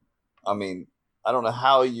 I don't know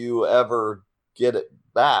how you ever get it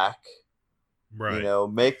back. Right.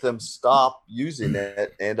 Make them stop using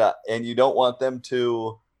it, and you don't want them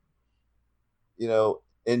to,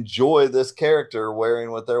 enjoy this character wearing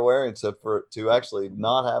what they're wearing. So to actually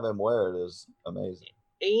not have him wear it is amazing.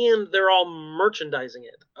 And they're all merchandising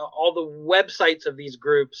it. All the websites of these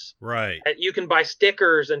groups. Right. You can buy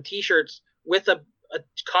stickers and T-shirts with a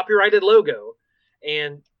copyrighted logo.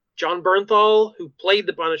 And John Bernthal, who played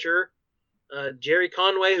the Punisher, Jerry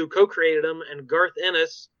Conway, who co-created him, and Garth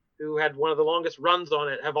Ennis, who had one of the longest runs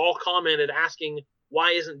on it, have all commented asking,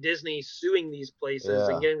 why isn't Disney suing these places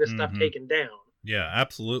and getting this stuff taken down? Yeah,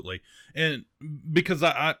 absolutely. And because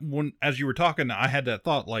when as you were talking, I had that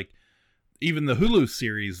thought, like, even the Hulu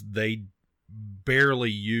series, they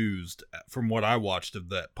barely used from what I watched of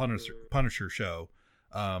that Punisher show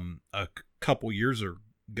a couple years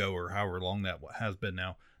ago, or however long that has been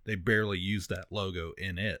now. They barely used that logo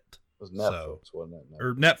in it. It was Netflix, wasn't it?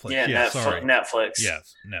 Or Netflix. Yeah, sorry. Netflix.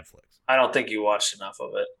 Yes, Netflix. I don't think you watched enough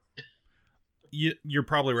of it. You're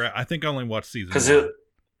probably right. I think I only watched season 1. Because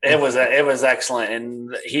it was excellent,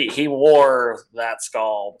 and he wore that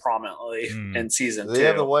skull prominently in season 2. Did he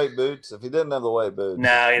have the white boots? If he didn't have the white boots,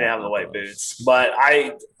 no, he didn't have the white boots. But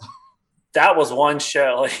that was one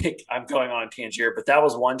show. Like, I'm going on a tangent here, but that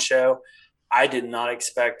was one show I did not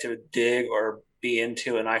expect to dig or be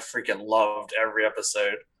into, and I freaking loved every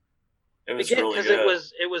episode. It was really good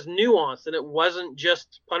because it was nuanced, and it wasn't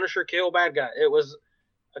just Punisher kill bad guy. It was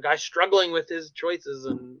a guy struggling with his choices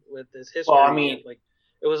and with his history. Well, I mean, like,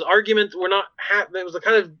 it was arguments we're not it was a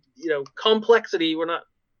kind of, complexity we're not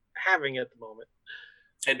having at the moment.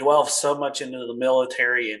 It delves so much into the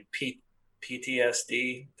military and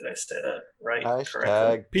PTSD. Did I say that right?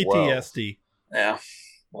 Correctly? PTSD. Yeah,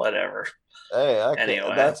 whatever. Hey,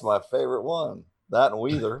 Anyway. That's my favorite one. That and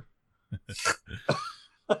Weather.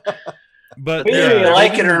 But Whether you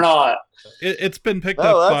like it or not, it's been picked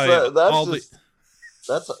up by all that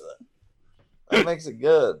makes it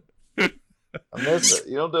good. I miss it.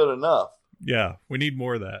 You don't do it enough. Yeah, we need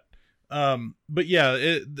more of that. But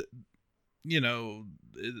yeah,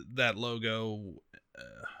 that logo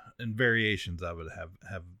and variations of it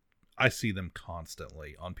have I see them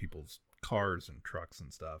constantly on people's cars and trucks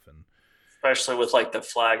and stuff, and especially with like the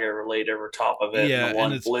flag laid over top of it, yeah, and the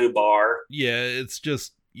one blue bar. Yeah, it's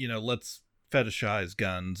just, let's fetishize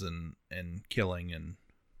guns and killing, and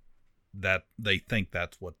that they think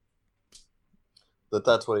that's what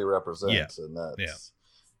he represents. Yeah. And that's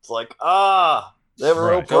it's like, they have a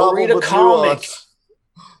real Go problem read a with comic. nuance.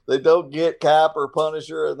 They don't get Cap or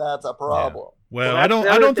Punisher, and that's a problem. Yeah. Well, I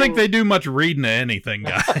don't think they do much reading of anything,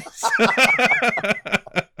 guys.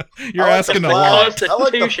 You're asking a lot. I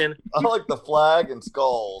like the flag and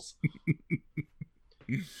skulls.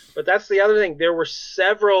 But that's the other thing. There were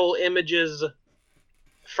several images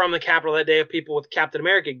from the Capitol that day of people with Captain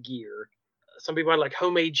America gear. Some people had like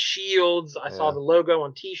homemade shields. I saw the logo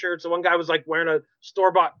on T-shirts. So one guy was like wearing a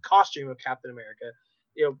store-bought costume of Captain America.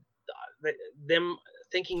 Them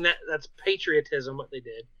thinking that's patriotism, what they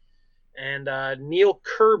did. And Neil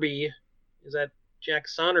Kirby, is that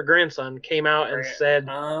Jack's son or grandson, came out and said,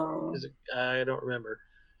 I don't remember.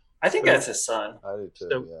 I think that's his son. I do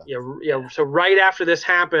too. So, So right after this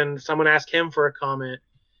happened, someone asked him for a comment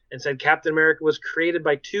and said Captain America was created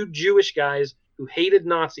by two Jewish guys who hated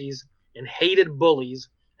Nazis and hated bullies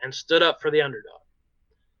and stood up for the underdog.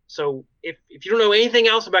 So if you don't know anything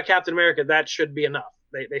else about Captain America, that should be enough.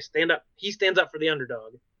 They stand up. He stands up for the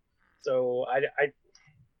underdog. So and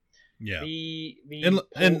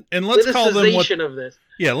let's call them what of this.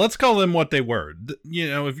 Yeah, let's call them what they were.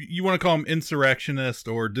 If you want to call them insurrectionist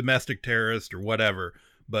or domestic terrorist or whatever,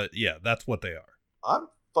 but yeah, that's what they are. I'm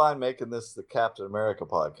fine making this the Captain America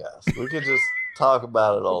podcast. We could just talk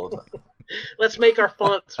about it all the time. Let's make our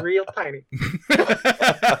fonts real tiny.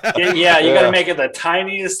 Yeah, you got to make it the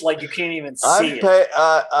tiniest, like you can't even see it.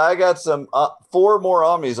 I got some 4 more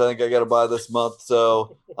Omnis I think I got to buy this month,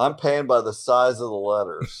 so I'm paying by the size of the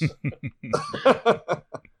letters.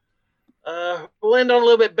 We'll end on a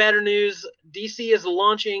little bit better news. DC is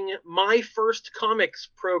launching My First Comics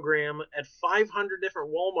program at 500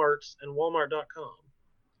 different Walmarts and Walmart.com.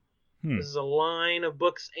 This is a line of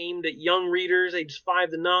books aimed at young readers ages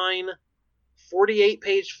 5 to 9.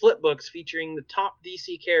 48-page flip books featuring the top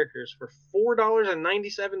DC characters for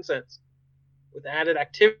 $4.97, with added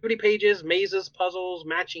activity pages, mazes, puzzles,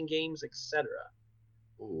 matching games, etc.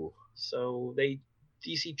 So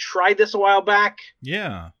DC tried this a while back.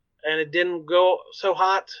 Yeah. And it didn't go so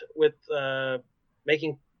hot with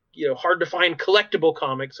making hard to find collectible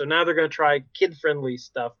comics. So now they're going to try kid-friendly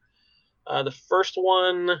stuff. The first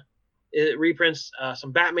one, it reprints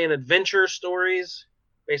some Batman adventure stories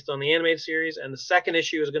based on the animated series, and the second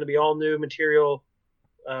issue is going to be all new material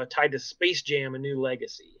tied to Space Jam: A New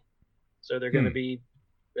Legacy. So they're going to be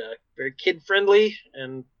very kid-friendly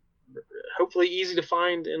and hopefully easy to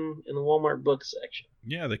find in the Walmart book section.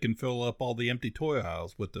 Yeah, they can fill up all the empty toy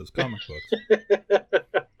aisles with those comic books.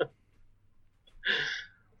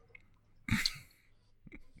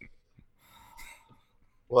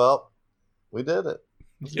 Well, we did it.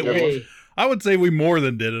 Yay. I would say we more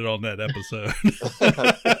than did it on that episode.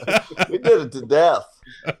 We did it to death.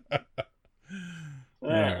 We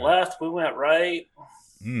went left, we went right.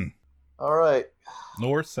 All right.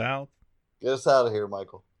 North, south. Get us out of here,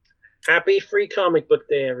 Michael. Happy Free Comic Book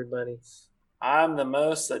Day, everybody. I'm the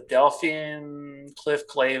most Adelphian, Cliff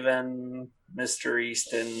Clavin, Mr.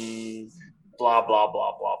 Easton, blah blah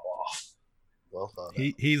blah blah blah. Well thought.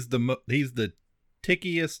 He's the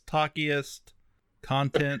tickiest, talkiest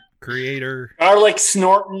content creator. Garlic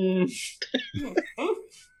snorting,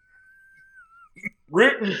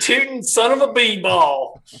 rootin' tootin' son of a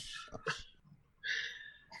b-ball.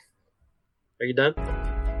 Are you done?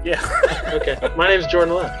 Yeah. Okay. My name's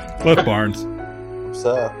Jordan Love. Cliff Barnes.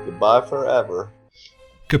 So, goodbye forever.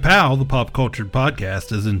 Kapow, the Pop Cultured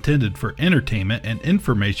Podcast, is intended for entertainment and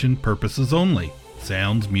information purposes only.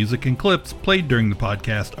 Sounds, music, and clips played during the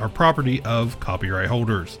podcast are property of copyright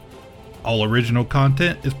holders. All original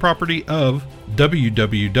content is property of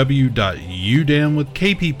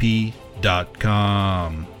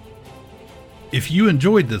www.udownwithkpp.com. If you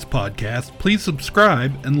enjoyed this podcast, please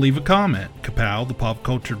subscribe and leave a comment. Kapow, the Pop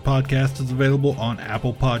Cultured Podcast, is available on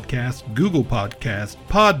Apple Podcasts, Google Podcasts,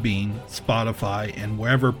 Podbean, Spotify, and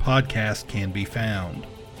wherever podcasts can be found.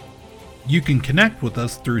 You can connect with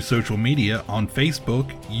us through social media on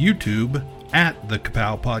Facebook, YouTube, at the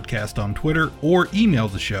Kapow Podcast on Twitter, or email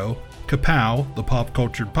the show, Kapow, the Pop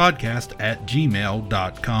Cultured Podcast, at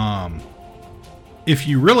gmail.com. If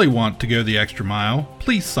you really want to go the extra mile,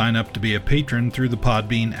 please sign up to be a patron through the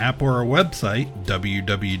Podbean app or our website,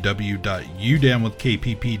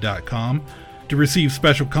 www.udownwithkpp.com, to receive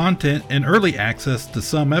special content and early access to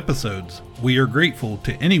some episodes. We are grateful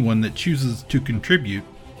to anyone that chooses to contribute,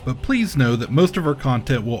 but please know that most of our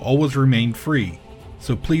content will always remain free,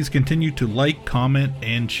 so please continue to like, comment,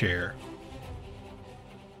 and share.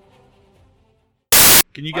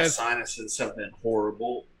 Can you My guys... sinuses have been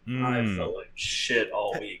horrible. I felt like shit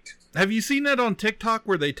all week. Have you seen that on TikTok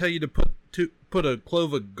where they tell you to put a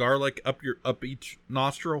clove of garlic up each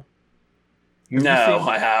nostril? No,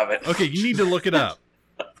 I haven't. Okay, you need to look it up.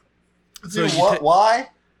 Dude, why?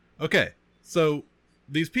 Okay, so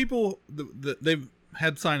these people they've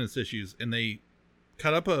had sinus issues, and they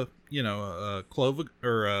cut up a clove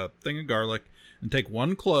or a thing of garlic and take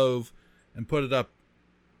one clove and put it up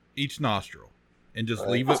each nostril and just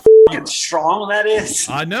leave it. How strong that is.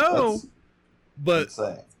 I know, but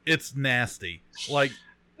insane. It's nasty. Like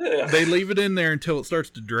they leave it in there until it starts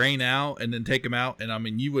to drain out, and then take them out. And I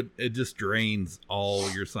mean, it just drains all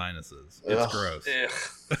your sinuses. It's gross.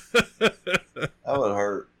 That would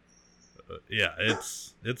hurt. Yeah,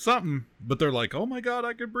 it's something. But they're like, oh my god,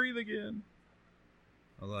 I could breathe again.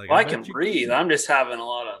 I can breathe. I'm just having a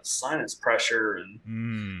lot of sinus pressure, and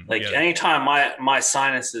anytime my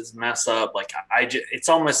sinuses mess up, like it's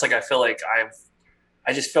almost like I feel like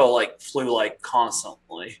I just feel like flu-like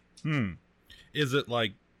constantly. Is it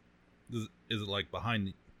like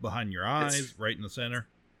behind your eyes, right in the center?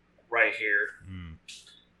 Right here.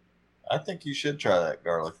 I think you should try that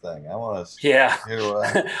garlic thing. I want to. Yeah.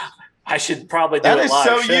 I should probably do that it live.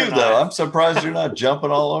 That is so you, though. I'm surprised you're not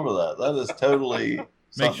jumping all over that. That is totally.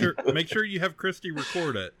 Make sure you have Christy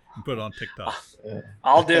record it and put it on TikTok.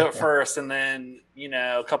 I'll do it first, and then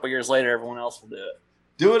a couple years later, everyone else will do it.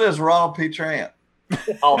 Do it as Ronald P. Trant.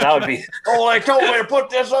 Oh, that would be. Oh, they told me to put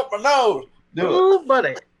this up my nose. Do it. Ooh,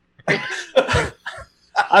 buddy.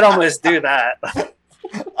 I'd almost do that.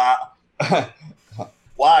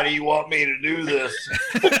 Why do you want me to do this?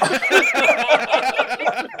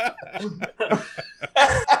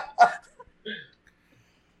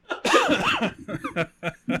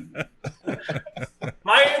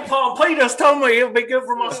 Man, Pompey just told me it would be good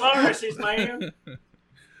for my sinuses, man.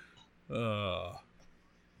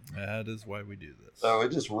 That is why we do this. So we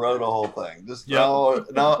just wrote a whole thing.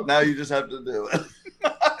 Now you just have to do it.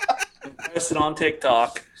 Post it on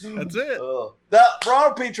TikTok. That's it.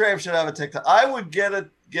 Ronald P. Trant should have a TikTok. I would get a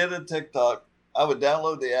TikTok. I would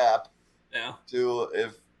download the app. Yeah.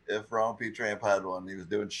 If Ronald P. Trant had one, he was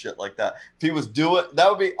doing shit like that. If he was doing, that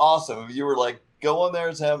would be awesome. If you were like, go in there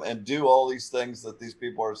as him and do all these things that these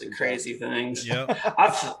people are the crazy things. Yeah.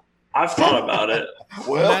 I've thought about it.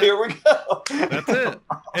 Well, here we go. That's it.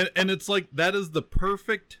 And it's like that is the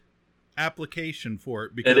perfect application for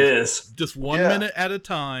it because it is just 1 minute at a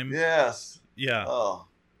time. Yes. Yeah. Oh,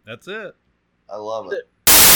 that's it. I love it.